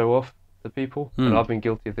sort of show off to people. And I've been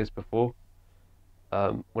guilty of this before.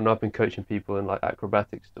 When I've been coaching people in like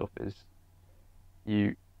acrobatic stuff, is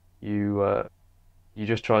you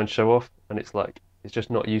just try and show off, and it's just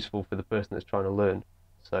not useful for the person that's trying to learn.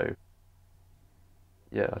 So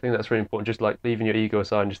yeah, I think that's really important. Just like leaving your ego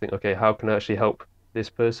aside and just think, okay, how can I actually help this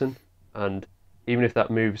person? And even if that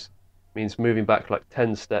means moving back like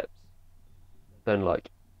 10 steps, then like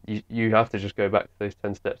you have to just go back to those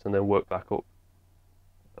 10 steps and then work back up.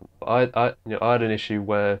 But I had an issue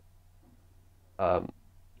where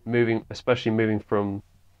especially moving from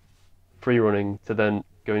free running to then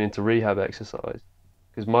going into rehab exercise,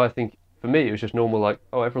 because for me it was just normal, like,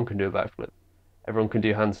 oh, everyone can do a backflip, everyone can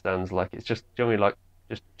do handstands, like it's just generally like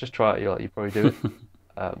just try it, you probably do it.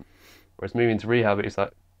 Whereas moving to rehab, it's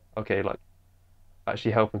like, okay, like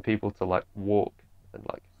actually helping people to like walk and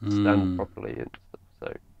like stand properly and stuff.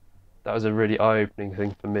 So that was a really eye-opening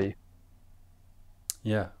thing for me.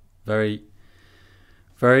 Yeah, very,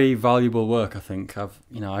 very valuable work. I think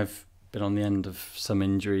I've been on the end of some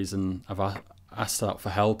injuries, and I've asked out for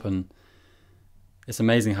help, and it's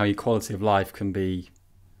amazing how your quality of life can be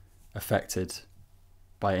affected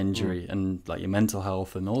by injury and like your mental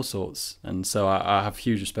health and all sorts. And so I have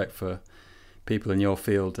huge respect for people in your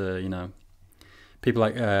field, people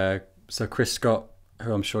like so Chris Scott,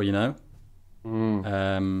 who I'm sure you know.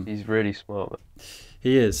 He's really smart, man.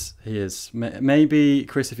 He is. Maybe,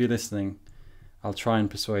 Chris, if you're listening, I'll try and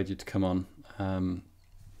persuade you to come on.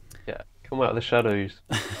 Yeah, come out of the shadows.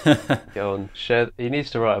 Go on, share. He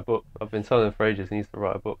needs to write a book. I've been telling him for ages he needs to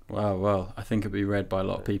write a book. Wow, well, I think it'll be read by a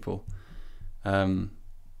lot of people.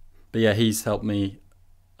 But yeah, he's helped me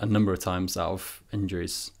a number of times out of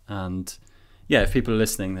injuries. And yeah, if people are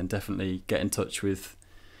listening, then definitely get in touch with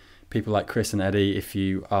people like Chris and Eddie if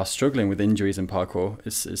you are struggling with injuries in parkour.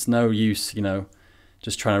 It's no use,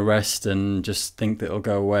 just trying to rest and just think that it'll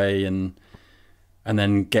go away and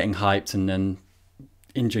then getting hyped and then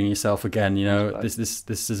injuring yourself again. This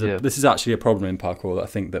is actually a problem in parkour that I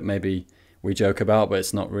think that maybe we joke about, but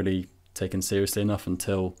it's not really taken seriously enough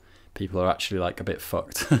until people are actually like a bit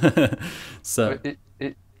fucked. So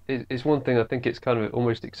it's one thing. I think it's kind of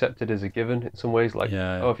almost accepted as a given in some ways, like,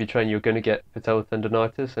 oh, if you train you're going to get patellar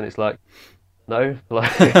tendonitis, and it's like, no,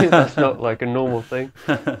 like that's not like a normal thing.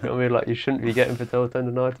 You know what I mean? Like, you shouldn't be getting patellar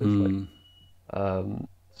tendonitis.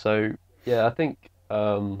 So yeah, I think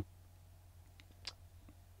I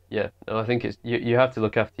think it's you have to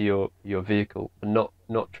look after your vehicle and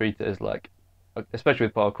not treat it as like, especially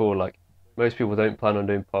with parkour, like most people don't plan on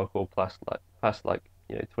doing parkour past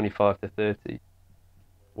 25 to 30.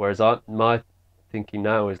 Whereas my thinking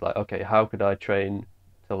now is like, okay, how could I train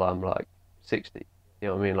till I'm like 60? You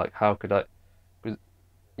know what I mean? Like, how could I? Because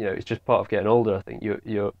it's just part of getting older. I think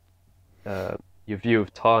your view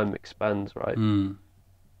of time expands, right?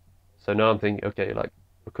 So now I'm thinking, okay, like,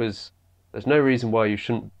 because there's no reason why you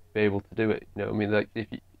shouldn't be able to do it. You know what I mean? Like, if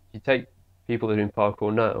you take people that are doing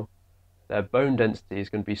parkour now, their bone density is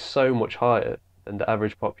going to be so much higher than the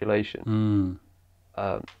average population.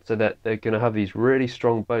 So that they're going to have these really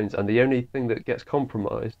strong bones, and the only thing that gets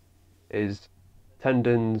compromised is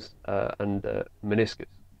tendons and meniscus,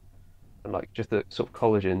 and like just the sort of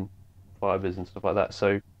collagen fibers and stuff like that.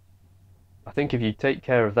 So I think if you take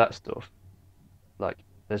care of that stuff, like,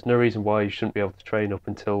 there's no reason why you shouldn't be able to train up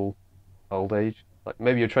until old age. Like,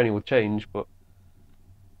 maybe your training will change, but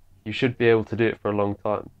you should be able to do it for a long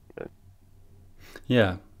time.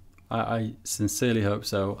 Yeah, I sincerely hope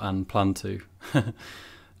so and plan to.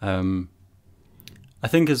 I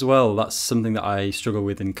think as well that's something that I struggle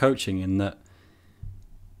with in coaching, in that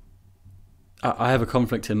I have a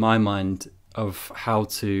conflict in my mind of how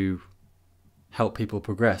to help people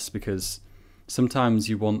progress, because sometimes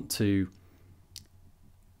you want to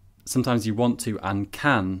and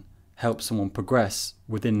can help someone progress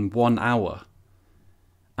within 1 hour,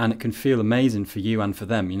 and it can feel amazing for you and for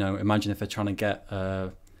them. Imagine if they're trying to get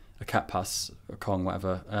a cat pass, a Kong,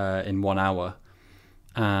 whatever, in 1 hour,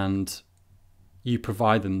 and you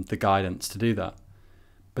provide them the guidance to do that.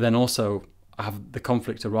 But then also the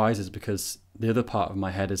conflict arises because the other part of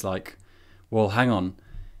my head is like, well, hang on,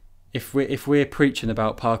 if we're preaching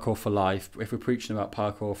about parkour for life, if we're preaching about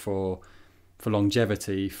parkour for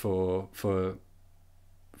longevity, for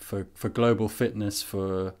global fitness,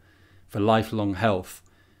 for lifelong health,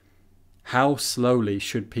 how slowly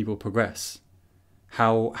should people progress?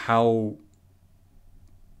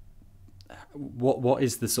 What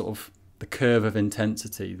is the sort of the curve of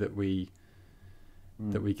intensity that we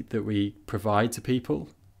provide to people,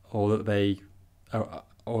 or that they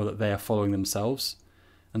are following themselves?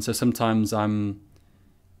 And so sometimes I'm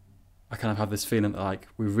I kind of have this feeling that like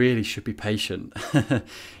we really should be patient.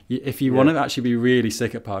 If you want to actually be really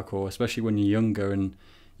sick at parkour, especially when you're younger and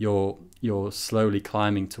you're slowly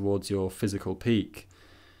climbing towards your physical peak,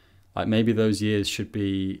 like maybe those years should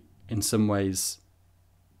be in some ways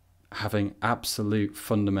having absolute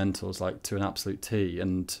fundamentals, like to an absolute T,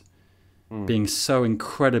 and being so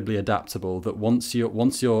incredibly adaptable that once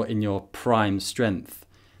you're in your prime strength,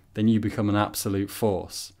 then you become an absolute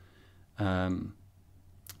force.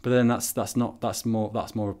 But then that's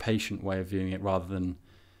more a patient way of viewing it, rather than,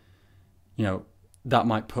 you know, that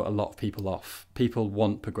might put a lot of people off. People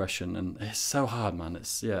want progression, and it's so hard, man.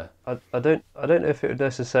 It's I don't know if it would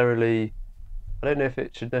necessarily. I don't know if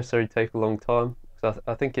it should necessarily take a long time. So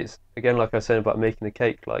I think it's, again, like I was saying about making a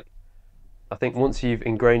cake. Like, I think once you've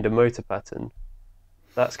ingrained a motor pattern,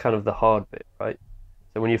 that's kind of the hard bit, right?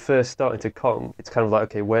 So when you're first starting to Kong, it's kind of like,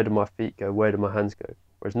 okay, where do my feet go? Where do my hands go?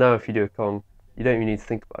 Whereas now, if you do a Kong, you don't even need to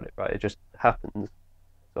think about it, right? It just happens.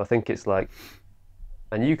 So I think it's like,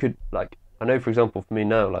 and you could, like, I know, for example, for me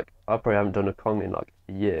now, like, I probably haven't done a Kong in like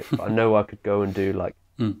a year, but I know I could go and do like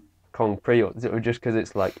Kong pre, just because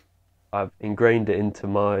it's like, I've ingrained it into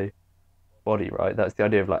my body, right? That's the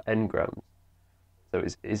idea of like Engrams. So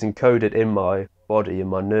it's encoded in my body, in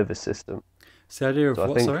my nervous system. it's the idea of So I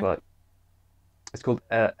what, think sorry? like, it's called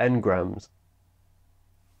Engrams.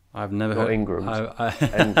 I've never Not heard. Ingrams.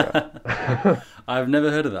 Engram. I've never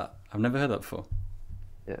heard of that. I've never heard that before.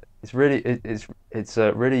 Yeah, it's really it's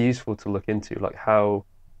really useful to look into, like how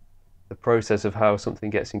the process of how something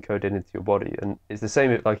gets encoded into your body, and it's the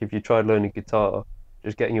same like if you tried learning guitar,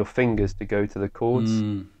 just getting your fingers to go to the chords,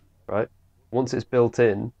 right? Once it's built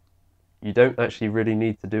in, you don't actually really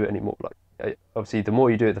need to do it anymore. Like, obviously, the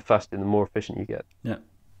more you do it, the faster and the more efficient you get. Yeah.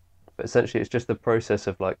 But essentially, it's just the process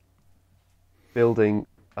of like building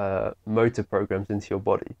motor programs into your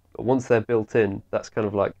body. But once they're built in, that's kind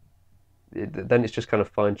of like, then it's just kind of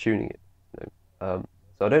fine tuning it. You know?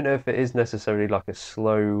 So I don't know if it is necessarily like a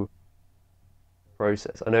slow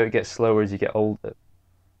process. I know it gets slower as you get older,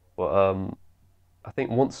 but I think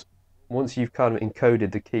once you've kind of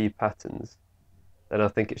encoded the key patterns, then I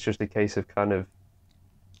think it's just a case of kind of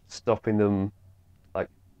stopping them, like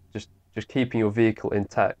just keeping your vehicle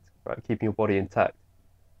intact, right? Keeping your body intact,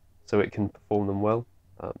 so it can perform them well.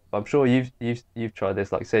 I'm sure you've tried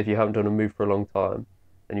this. Like, say if you haven't done a move for a long time,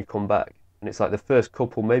 and you come back, and it's like the first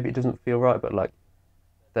couple, maybe it doesn't feel right, but like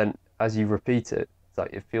then as you repeat it, it's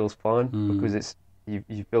like it feels fine because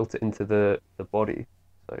you've built it into the body.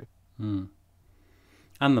 So.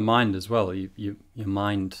 And the mind as well. Your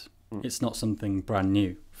mind. It's not something brand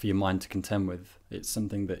new for your mind to contend with. It's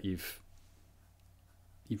something that you've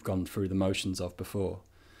gone through the motions of before.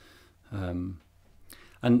 And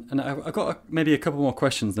I've got maybe a couple more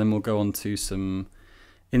questions, then we'll go on to some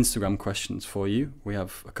Instagram questions for you. We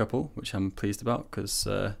have a couple, which I'm pleased about, because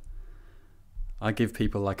I give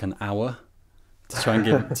people like an hour to try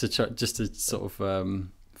and just to sort of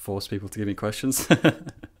force people to give me questions.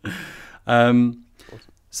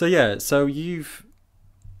 So yeah, so you've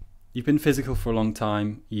been physical for a long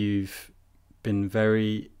time. You've been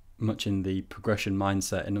very much in the progression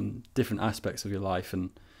mindset in different aspects of your life,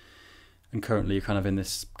 and currently you're kind of in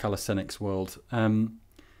this calisthenics world.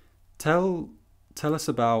 Tell us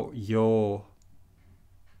about your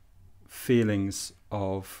feelings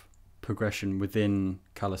of progression within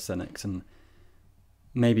calisthenics, and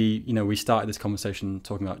maybe, you know, we started this conversation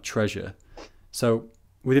talking about treasure. So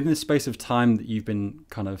within the space of time that you've been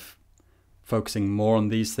kind of focusing more on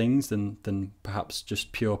these things than perhaps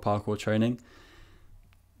just pure parkour training,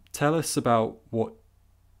 tell us about what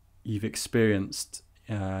you've experienced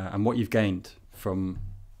and what you've gained from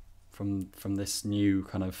this new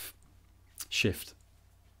kind of shift.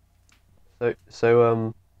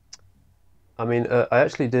 So I mean, I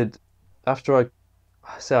actually did, after I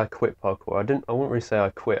quit parkour. I wouldn't really say I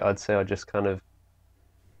quit. I'd say I just kind of,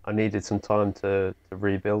 I needed some time to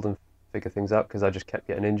rebuild and figure things out because I just kept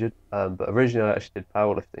getting injured. But originally I actually did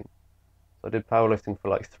powerlifting. So I did powerlifting for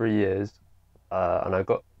like 3 years, and I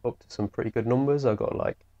got up to some pretty good numbers. I got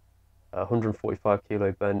like 145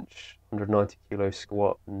 kilo bench, 190 kilo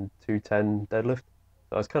squat, and 210 deadlift.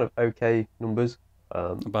 So I was kind of okay numbers.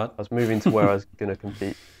 Not bad. I was moving to where I was going to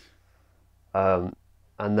compete. And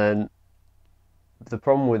then the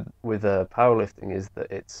problem with powerlifting is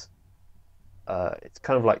that it's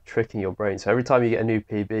kind of like tricking your brain. So every time you get a new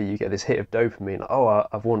PB, you get this hit of dopamine, like, oh,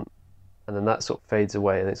 I've won. And then that sort of fades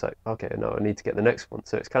away, and it's like, okay, no, I need to get the next one.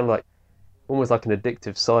 So it's kind of like almost like an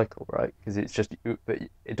addictive cycle, right? Because it's just, but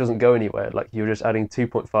it doesn't go anywhere. Like you're just adding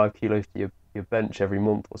 2.5 kilos to your bench every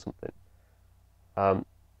month or something.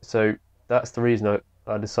 So that's the reason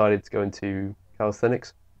I decided to go into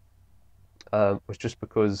calisthenics. was just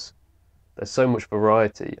because there's so much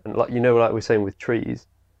variety, and like like we're saying with trees,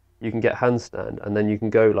 you can get handstand, and then you can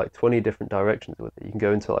go like 20 different directions with it. You can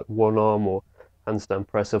go into like one arm or handstand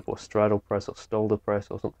press up or straddle press or shoulder press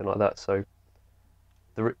or something like that. So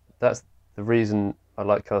that's the reason I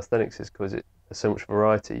like calisthenics, is because there's so much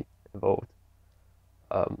variety involved.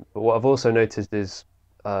 But what I've also noticed is,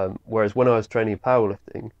 whereas when I was training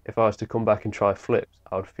powerlifting, if I was to come back and try flips,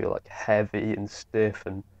 I would feel like heavy and stiff,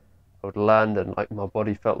 and I would land and like my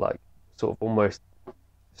body felt like sort of almost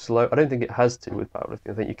slow. I don't think it has to with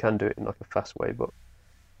powerlifting. I think you can do it in like a fast way, but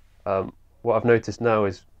what I've noticed now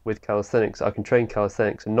is with calisthenics, I can train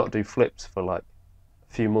calisthenics and not do flips for like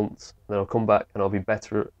a few months, and then I'll come back and I'll be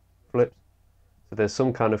better at flips. So there's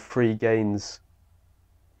some kind of free gains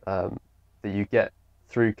that you get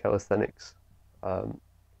through calisthenics,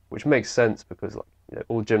 which makes sense because like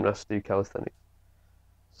all gymnasts do calisthenics.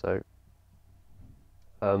 So,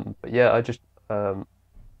 but yeah, I just for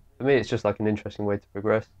me it's just like an interesting way to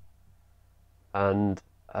progress, and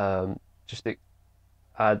just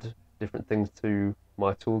add different things to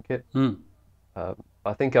my toolkit.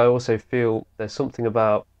 I think I also feel there's something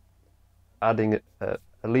about adding at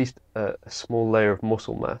least a small layer of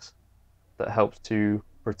muscle mass that helps to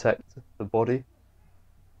protect the body.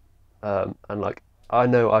 And like I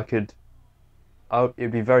know it'd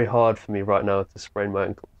be very hard for me right now to sprain my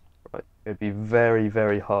ankles. Right, it'd be very,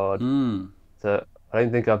 very hard. I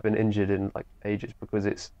don't think I've been injured in like ages,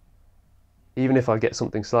 because even if I get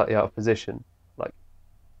something slightly out of position, like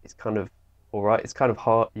it's kind of all right. It's kind of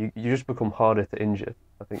hard. You just become harder to injure,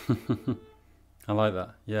 I think. I like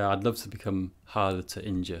that. Yeah, I'd love to become harder to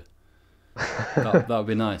injure. That would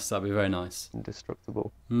be nice. That'd be very nice.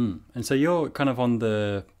 Indestructible. And so you're kind of on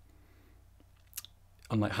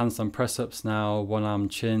like handstand press ups now, one arm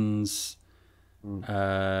chins,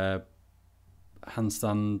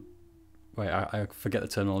 handstand. Wait, I forget the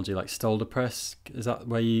terminology. Like shoulder press. Is that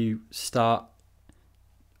where you start?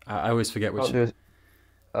 I always forget which.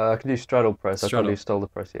 I can do straddle press. Straddle. I can do shoulder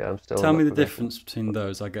press. Yeah, I'm still. Tell me the difference between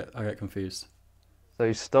those. I get confused.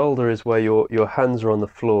 So shoulder is where your hands are on the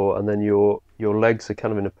floor, and then your legs are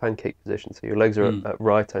kind of in a pancake position. So your legs are at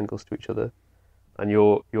right angles to each other, and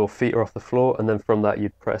your feet are off the floor, and then from that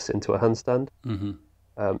you'd press into a handstand.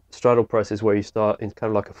 Straddle press is where you start in kind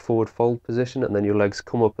of like a forward fold position, and then your legs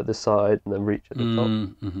come up at the side and then reach at the top.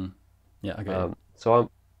 Yeah, okay. So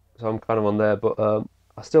I'm kind of on there, but I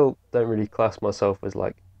still don't really class myself as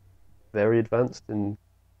like very advanced in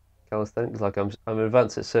calisthenics. Like I'm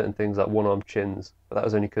advanced at certain things like one arm chins, but that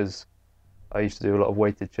was only because I used to do a lot of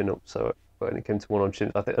weighted chin ups. So when it came to one arm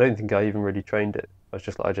chin, I don't think I even really trained it. I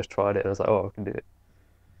just tried it and I was like, oh, I can do it.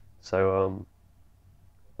 So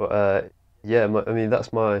yeah, I mean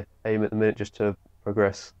that's my aim at the minute, just to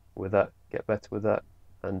progress with that, get better with that,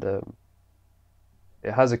 and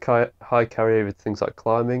it has a high carryover to things like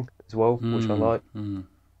climbing as well, which I like,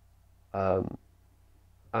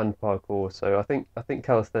 and parkour. So I think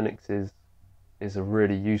calisthenics is a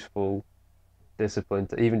really useful discipline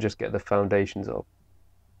to even just get the foundations of.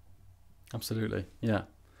 Absolutely, yeah.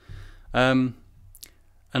 And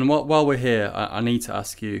while we're here, I need to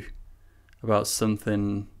ask you about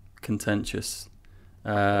something contentious,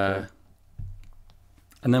 and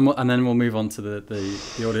then we'll move on to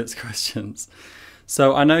the audience questions.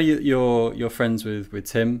 So I know you're friends with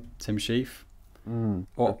Tim Shieff.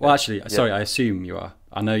 Well, actually, sorry, I assume you are.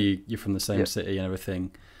 I know you're from the same city and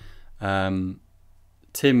everything.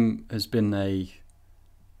 Tim has been a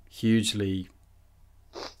hugely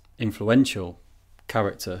influential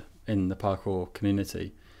character in the parkour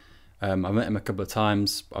community. I met him a couple of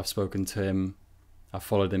times. I've spoken to him. I've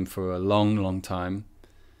followed him for a long time.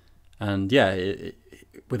 And yeah,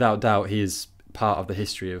 without doubt, he is part of the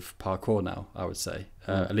history of parkour now, I would say.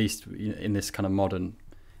 At least in this kind of modern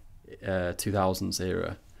 2000s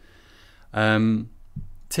era.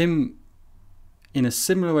 Tim, in a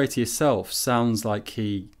similar way to yourself, sounds like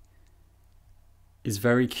he is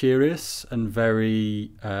very curious and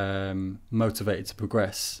very motivated to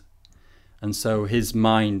progress. And so his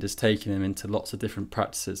mind has taken him into lots of different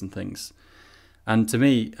practices and things. And to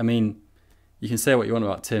me, I mean, you can say what you want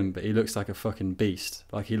about Tim, but he looks like a fucking beast.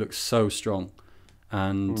 Like, he looks so strong.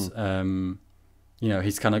 And, you know,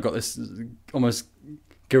 he's kind of got this almost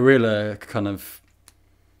gorilla kind of...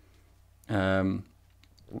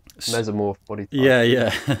 mesomorph body type.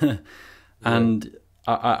 Yeah. And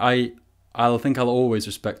I think I'll always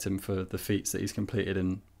respect him for the feats that he's completed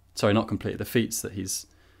the feats that he's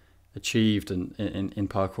achieved in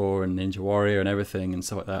parkour and Ninja Warrior and everything and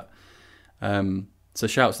stuff like that. So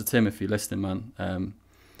shouts to Tim if you're listening, man.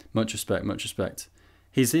 Much respect.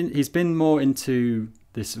 He's been more into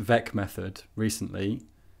this VEC method recently.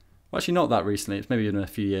 Well, actually, not that recently. It's maybe been a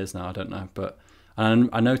few years now. I don't know. But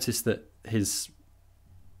I noticed that his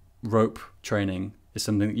rope training is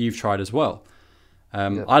something that you've tried as well.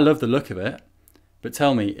 I love the look of it. But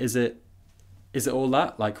tell me, is it all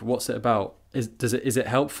that? Like, what's it about? Is it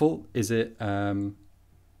helpful? Is it a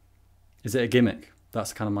gimmick?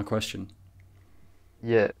 That's kind of my question.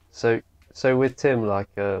 Yeah. So with Tim, like,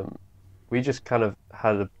 we just kind of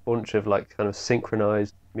had a bunch of like kind of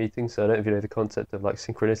synchronized meetings. So I don't know if you know the concept of like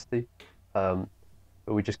synchronicity, but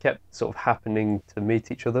we just kept sort of happening to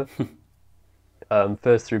meet each other.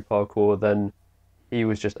 First through parkour, then he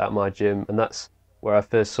was just at my gym, and that's where I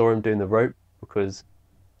first saw him doing the rope. Because,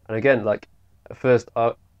 and again, like at first,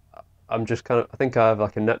 I'm just kind of, I think I have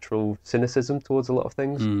like a natural cynicism towards a lot of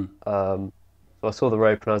things. So I saw the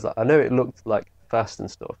rope and I was like, I know it looked like fast and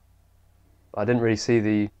stuff, but I didn't really see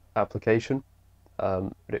the application.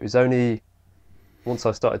 But it was only once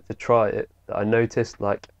I started to try it that I noticed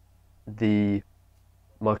like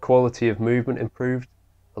my quality of movement improved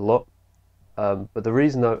a lot. But the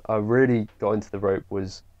reason I really got into the rope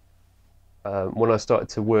was when I started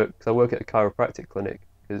to work, because I work at a chiropractic clinic,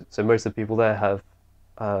 so most of the people there have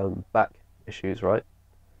back issues, right?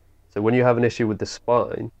 So when you have an issue with the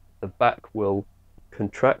spine, the back will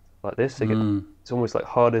contract like this. So it's almost like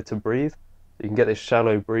harder to breathe. You can get this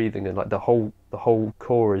shallow breathing, and like the whole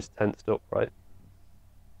core is tensed up, right?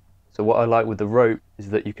 So what I like with the rope is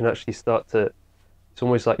that you can actually start to, it's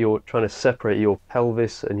almost like you're trying to separate your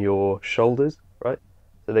pelvis and your shoulders, right?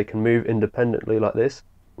 So they can move independently like this,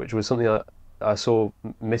 which was something I saw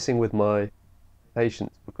missing with my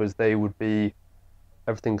patients, because they would be,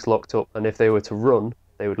 everything's locked up, and if they were to run,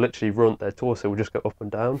 they would literally run, their torso would just go up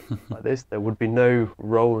and down like this. There would be no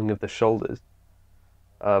rolling of the shoulders.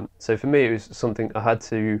 So for me, it was something I had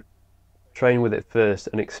to train with it first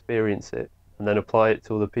and experience it, and then apply it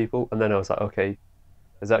to other people. And then I was like, okay,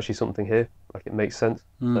 there's actually something here. Like, it makes sense.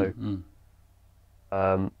 I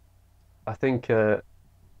think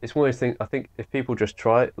it's one of those things. I think if people just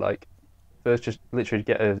try it, like first just literally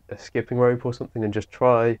get a skipping rope or something and just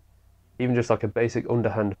try, even just like a basic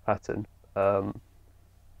underhand pattern,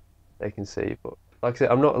 they can see. But like I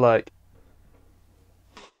said, I'm not like,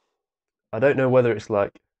 I don't know whether it's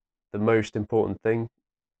like the most important thing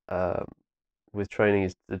with training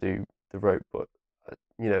is to do the rope, but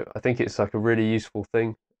you know, I think it's like a really useful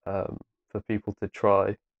thing for people to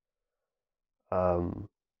try. And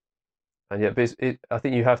yeah, but I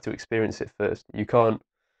think you have to experience it first. You can't,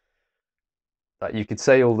 like, you could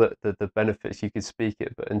say all the benefits, you could speak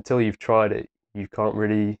it, but until you've tried it, you don't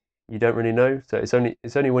really know. So it's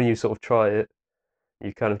only when you sort of try it,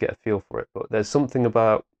 you kind of get a feel for it. But there's something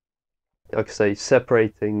about, like I say,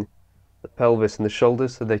 separating the pelvis and the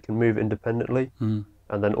shoulders so they can move independently, and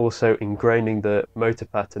then also ingraining the motor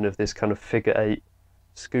pattern of this kind of figure eight,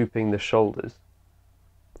 scooping the shoulders.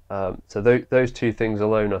 So those two things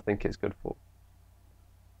alone, I think it's good for.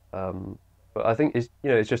 But I think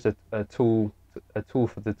it's just a tool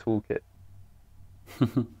for the toolkit.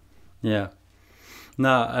 Yeah.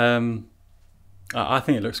 No, I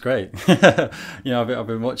think it looks great. I've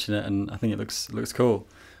been watching it and I think it looks cool.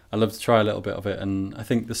 I'd love to try a little bit of it, and I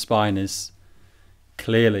think the spine is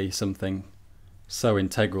clearly something so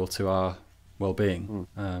integral to our well-being,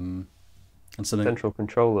 and something. Central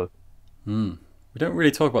controller. We don't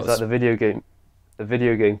really talk about this. Like the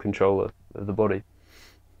video game controller of the body.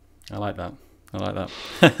 I like that.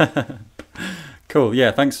 Cool.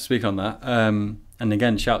 Yeah. Thanks for speaking on that. And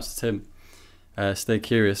again, shouts to Tim. Stay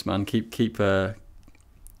curious, man. Keep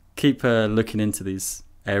looking into these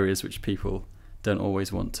areas which people don't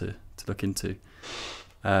always want to look into.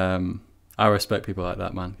 I respect people like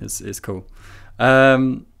that, man. It's cool.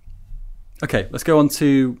 Okay, let's go on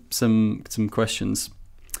to some questions.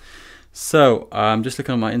 So I'm just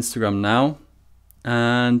looking on my Instagram now,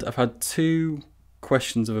 and I've had 2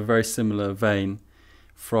 questions of a very similar vein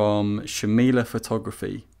from Shamila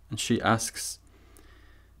Photography, and she asks,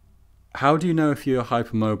 how do you know if you're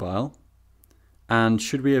hypermobile, and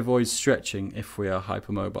should we avoid stretching if we are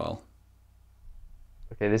hypermobile?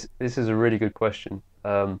 Okay, this is a really good question.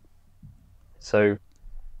 So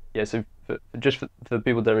for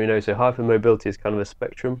people who don't really know, so hypermobility is kind of a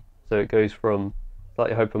spectrum. So it goes from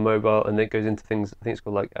slightly hypermobile, and then it goes into things, I think it's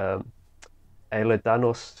called like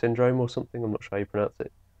Ehlers-Danlos syndrome or something. I'm not sure how you pronounce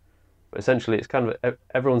it, but essentially it's kind of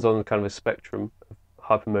everyone's on kind of a spectrum of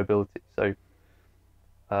hypermobility. So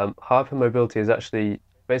hypermobility is actually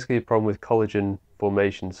basically a problem with collagen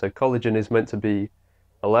formation. So collagen is meant to be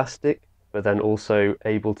elastic, but then also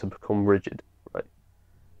able to become rigid, right?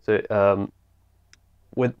 So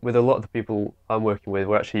with a lot of the people I'm working with,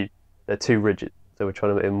 they're too rigid. so we're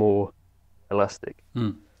trying to make it more elastic.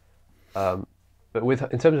 Mm. But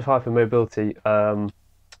in terms of hypermobility,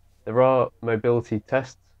 there are mobility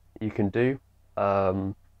tests you can do,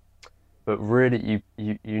 but really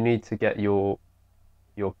you need to get your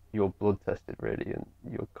blood tested really, and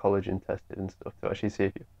your collagen tested and stuff to actually see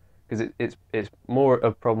if you, because it's more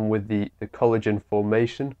a problem with the collagen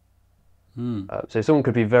formation. So someone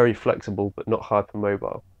could be very flexible but not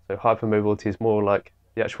hypermobile. So hypermobility is more like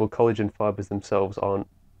the actual collagen fibers themselves aren't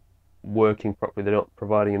working properly, they're not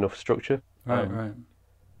providing enough structure. Right.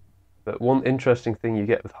 But one interesting thing you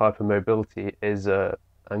get with hypermobility is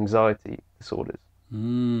anxiety disorders.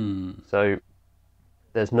 So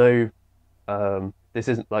there's no, this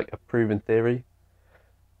isn't like a proven theory,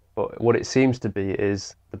 but what it seems to be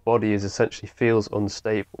is the body is essentially feels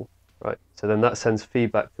unstable, right? So then that sends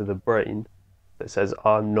feedback to the brain that says,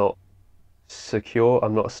 I'm not secure,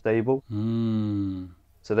 I'm not stable.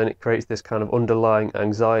 So then it creates this kind of underlying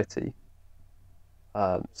anxiety.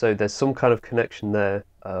 So there's some kind of connection there,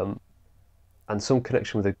 and some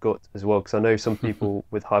connection with the gut as well, because I know some people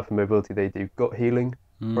with hypermobility, they do gut healing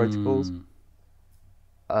protocols,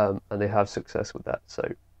 and they have success with that. So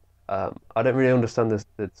I don't really understand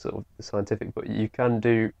the sort of the scientific, but you can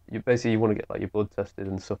do, you want to get like your blood tested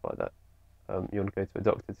and stuff like that. You want to go to a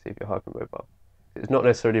doctor to see if you're hypermobile. It's not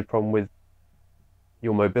necessarily a problem with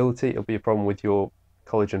your mobility, it'll be a problem with your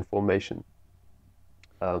collagen formation.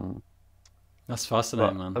 That's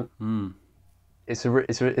fascinating, man. It's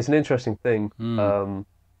an interesting thing.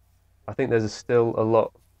 I think there's still a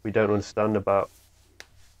lot we don't understand about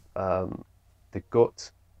the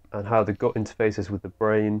gut and how the gut interfaces with the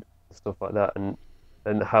brain and stuff like that,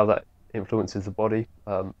 and how that influences the body.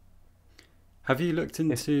 Have you looked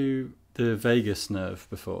into the vagus nerve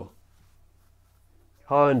before?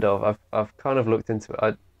 Kind of. I've kind of looked into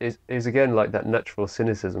it. It's again like that natural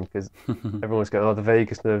cynicism, because everyone's going, oh, the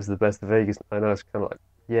vagus nerve is the best. The vagus, and I was kind of like,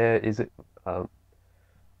 yeah, is it?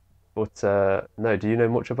 But no. Do you know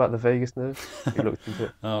much about the vagus nerve? Have you looked into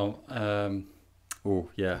it?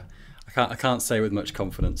 Yeah. I can't say with much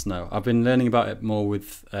confidence. No, I've been learning about it more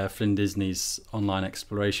with Flynn Disney's online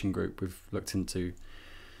exploration group. We've looked into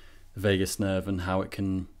the vagus nerve and how it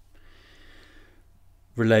can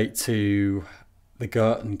relate to the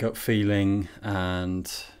gut and gut feeling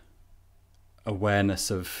and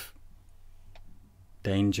awareness of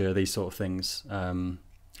danger, these sort of things.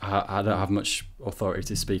 I don't have much authority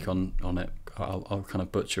to speak on it. I'll kind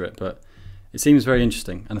of butcher it, but it seems very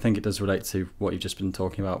interesting, and I think it does relate to what you've just been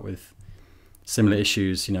talking about with similar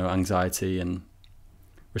issues, anxiety and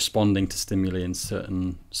responding to stimuli in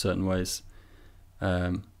certain ways.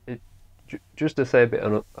 Just to say a bit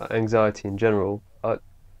on anxiety in general,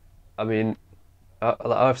 I mean,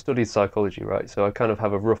 I've studied psychology, right? So I kind of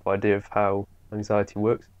have a rough idea of how anxiety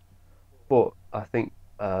works. But I think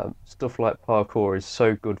stuff like parkour is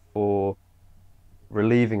so good for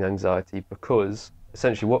relieving anxiety, because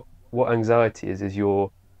essentially what anxiety is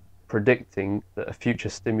you're predicting that a future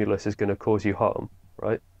stimulus is going to cause you harm,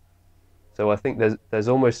 right? So I think there's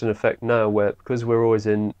almost an effect now where, because we're always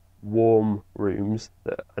in warm rooms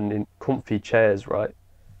and in comfy chairs, right?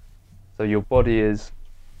 So your body is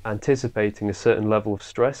anticipating a certain level of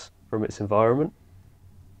stress from its environment,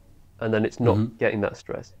 and then it's not getting that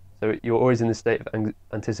stress. So you're always in the state of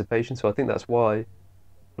anticipation. So I think that's why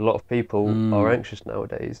a lot of people are anxious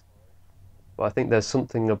nowadays. But I think there's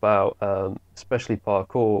something about, especially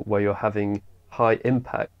parkour, where you're having high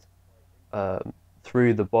impact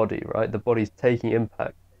through the body, right? The body's taking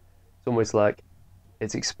impact. It's almost like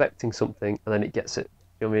it's expecting something and then it gets it.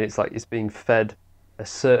 You know what I mean? It's like it's being fed a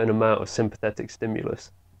certain amount of sympathetic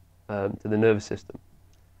stimulus to the nervous system.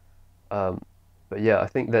 But yeah, I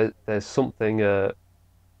think there's something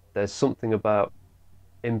about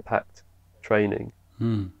impact training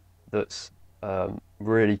that's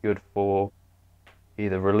really good for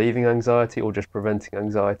either relieving anxiety or just preventing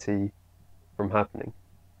anxiety from happening.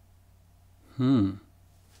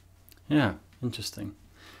 Yeah, interesting.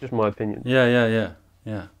 Just my opinion.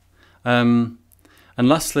 Yeah. And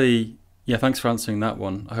lastly, yeah, thanks for answering that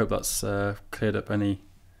one. I hope that's cleared up any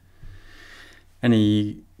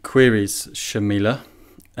queries, Shamila.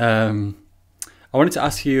 I wanted to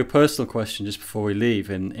ask you a personal question just before we leave.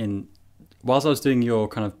 Whilst I was doing your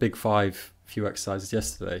kind of big five few exercises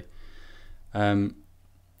yesterday,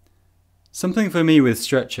 something for me with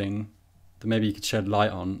stretching that maybe you could shed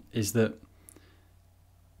light on is that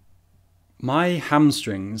my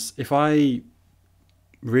hamstrings, if I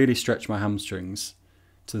really stretch my hamstrings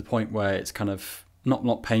to the point where it's kind of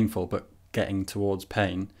not painful but getting towards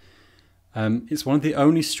pain, it's one of the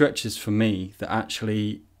only stretches for me that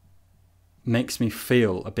actually makes me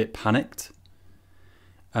feel a bit panicked.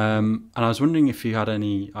 And I was wondering if you had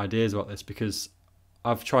any ideas about this, because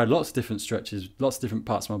I've tried lots of different stretches, lots of different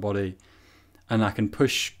parts of my body, and I can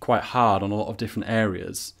push quite hard on a lot of different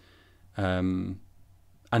areas, and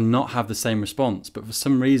not have the same response. But for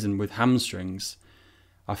some reason with hamstrings,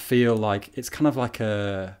 I feel like it's kind of like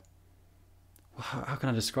a, how can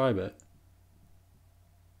I describe it?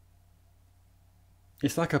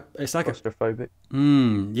 It's like claustrophobic.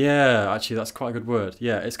 Yeah, actually that's quite a good word.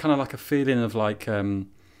 Yeah, it's kind of like a feeling of like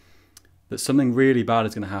that something really bad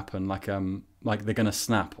is going to happen, like they're going to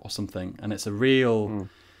snap or something, and it's a real.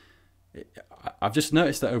 I've just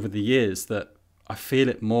noticed that over the years that I feel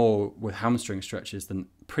it more with hamstring stretches than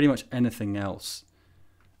pretty much anything else.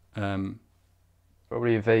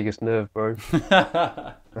 Probably a vagus nerve, bro.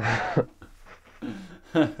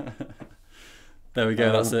 There we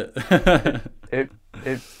go. That's it.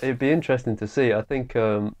 It'd be interesting to see. I think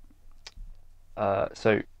so.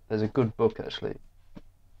 There's a good book actually,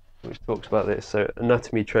 which talks about this. So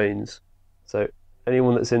Anatomy Trains. So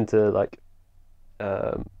anyone that's into like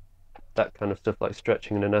that kind of stuff, like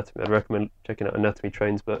stretching and anatomy, I'd recommend checking out Anatomy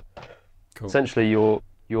Trains. But cool. Essentially, when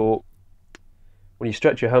you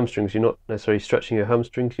stretch your hamstrings, you're not necessarily stretching your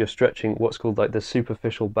hamstrings. You're stretching what's called like the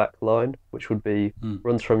superficial back line, which would be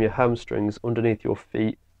runs from your hamstrings underneath your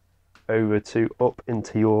feet over to up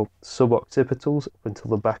into your suboccipitals, up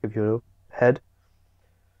until the back of your head.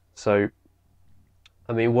 So,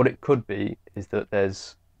 I mean, what it could be is that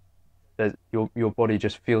there's your body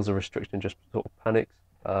just feels a restriction, just sort of panics.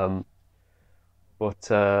 But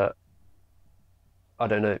I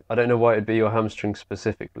don't know why it'd be your hamstring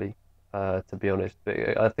specifically, to be honest.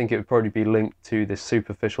 But I think it would probably be linked to this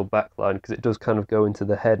superficial back line, because it does kind of go into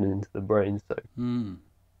the head and into the brain. So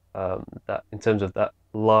that in terms of that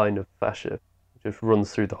line of fascia, just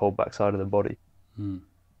runs through the whole backside of the body.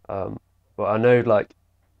 But I know like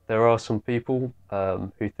there are some people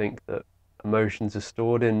who think that emotions are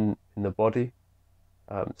stored in the body.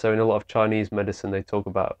 So in a lot of Chinese medicine, they talk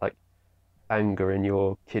about like anger in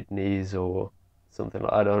your kidneys or something.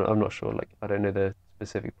 Like I'm not sure. Like I don't know the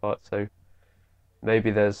specific parts. So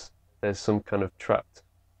maybe there's some kind of trapped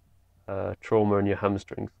trauma in your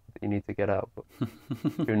hamstrings that you need to get out. But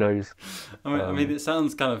who knows? I mean, it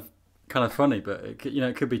sounds kind of funny, but it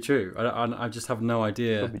could be true. I just have no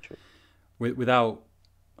idea. Could be true. Without,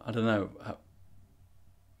 I don't know.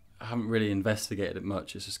 I haven't really investigated it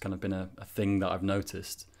much. It's just kind of been a thing that I've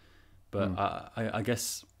noticed. But I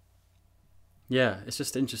guess, yeah, it's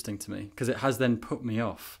just interesting to me, because it has then put me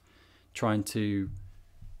off trying to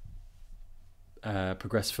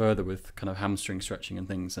progress further with kind of hamstring stretching and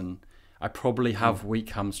things. And I probably have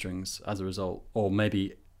weak hamstrings as a result, or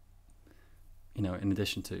maybe, in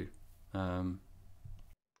addition to.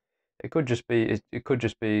 It could just be it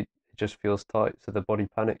just feels tight, so the body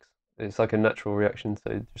panics. It's like a natural reaction,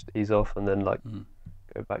 so just ease off and then like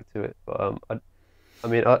go back to it. But I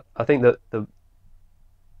mean, I think that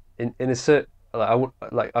in a certain, I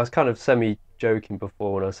was kind of semi joking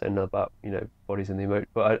before when I was saying about bodies and the emotion,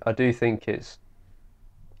 but I do think there's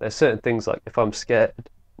certain things, like if I'm scared,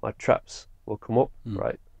 my traps will come up,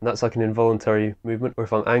 right, and that's like an involuntary movement. Or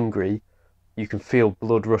if I'm angry, you can feel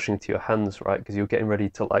blood rushing to your hands, right, because you're getting ready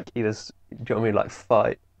to like either, do you know what I mean, like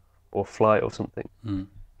fight or flight or something.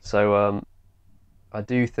 So I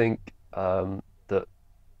do think that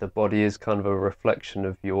the body is kind of a reflection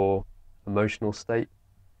of your emotional state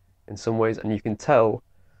in some ways, and you can tell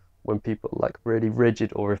when people are like really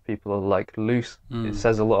rigid or if people are like loose. It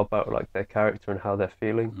says a lot about like their character and how they're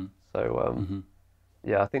feeling. So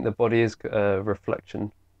yeah, I think the body is a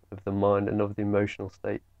reflection of the mind and of the emotional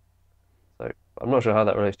state. So I'm not sure how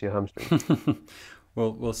that relates to your hamstring.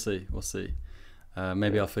 Well, we'll see.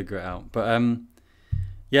 Maybe I'll figure it out. But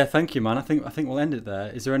yeah, thank you, man. I think we'll end it there.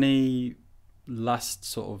 Is there any last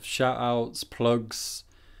sort of shout outs, plugs,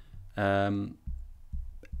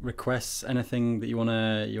 requests, anything that you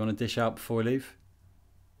wanna dish out before we leave?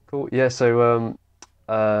 Cool. Yeah. So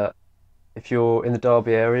if you're in the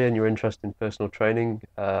Derby area and you're interested in personal training,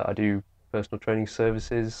 I do personal training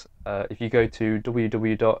services. If you go to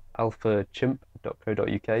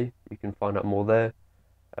www.alpha.chimp.co.uk, you can find out more there.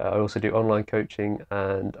 I also do online coaching,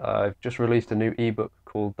 and I've just released a new ebook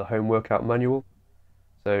called The Home Workout Manual.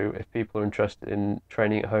 So if people are interested in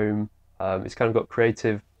training at home, it's kind of got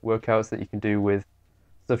creative workouts that you can do with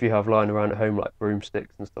stuff you have lying around at home, like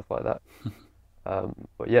broomsticks and stuff like that.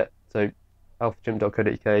 But yeah, so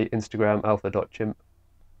alpha.chimp.co.uk, Instagram alpha.chimp,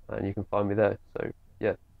 and you can find me there. So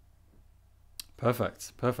yeah.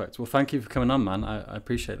 Perfect. Well, thank you for coming on, man. I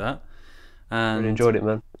appreciate that. And really enjoyed it,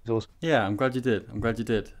 man. It was awesome. Yeah, I'm glad you did.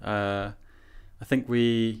 I think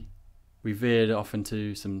we veered off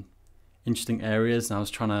into some interesting areas, and I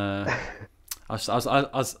was trying to. I was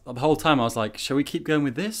the whole time I was like, shall we keep going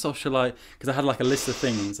with this, or shall I? Because I had like a list of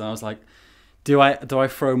things, and I was like, do I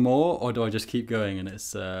throw more, or do I just keep going? And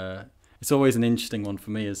it's always an interesting one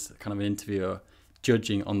for me as kind of an interviewer,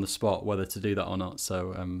 judging on the spot whether to do that or not.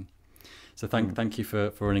 So thank you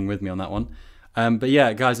for running with me on that one. But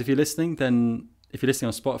yeah, guys, if you're listening on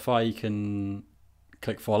Spotify, you can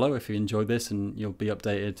click follow if you enjoyed this, and you'll be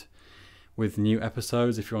updated with new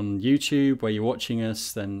episodes. If you're on YouTube where you're watching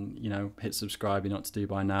us, then hit subscribe. You know what to do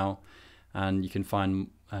by now, and you can find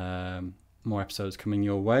more episodes coming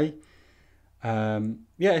your way.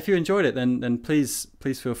 If you enjoyed it, then please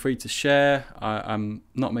feel free to share. I'm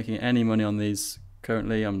not making any money on these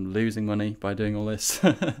currently. I'm losing money by doing all this.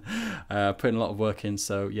 Putting a lot of work in,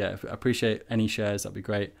 so yeah, I appreciate any shares. That'd be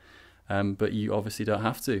great, but you obviously don't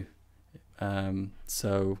have to.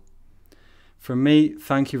 So from me,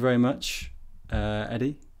 thank you very much,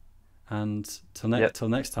 Eddie, and till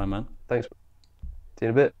next time, man. Thanks. See you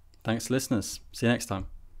in a bit. Thanks, listeners. See you next time.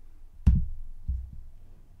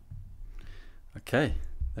 Okay,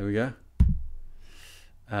 there we go.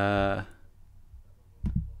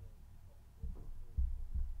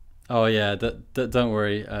 Oh yeah, don't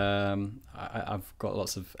worry. I've got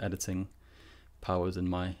lots of editing powers in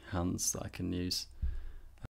my hands that I can use.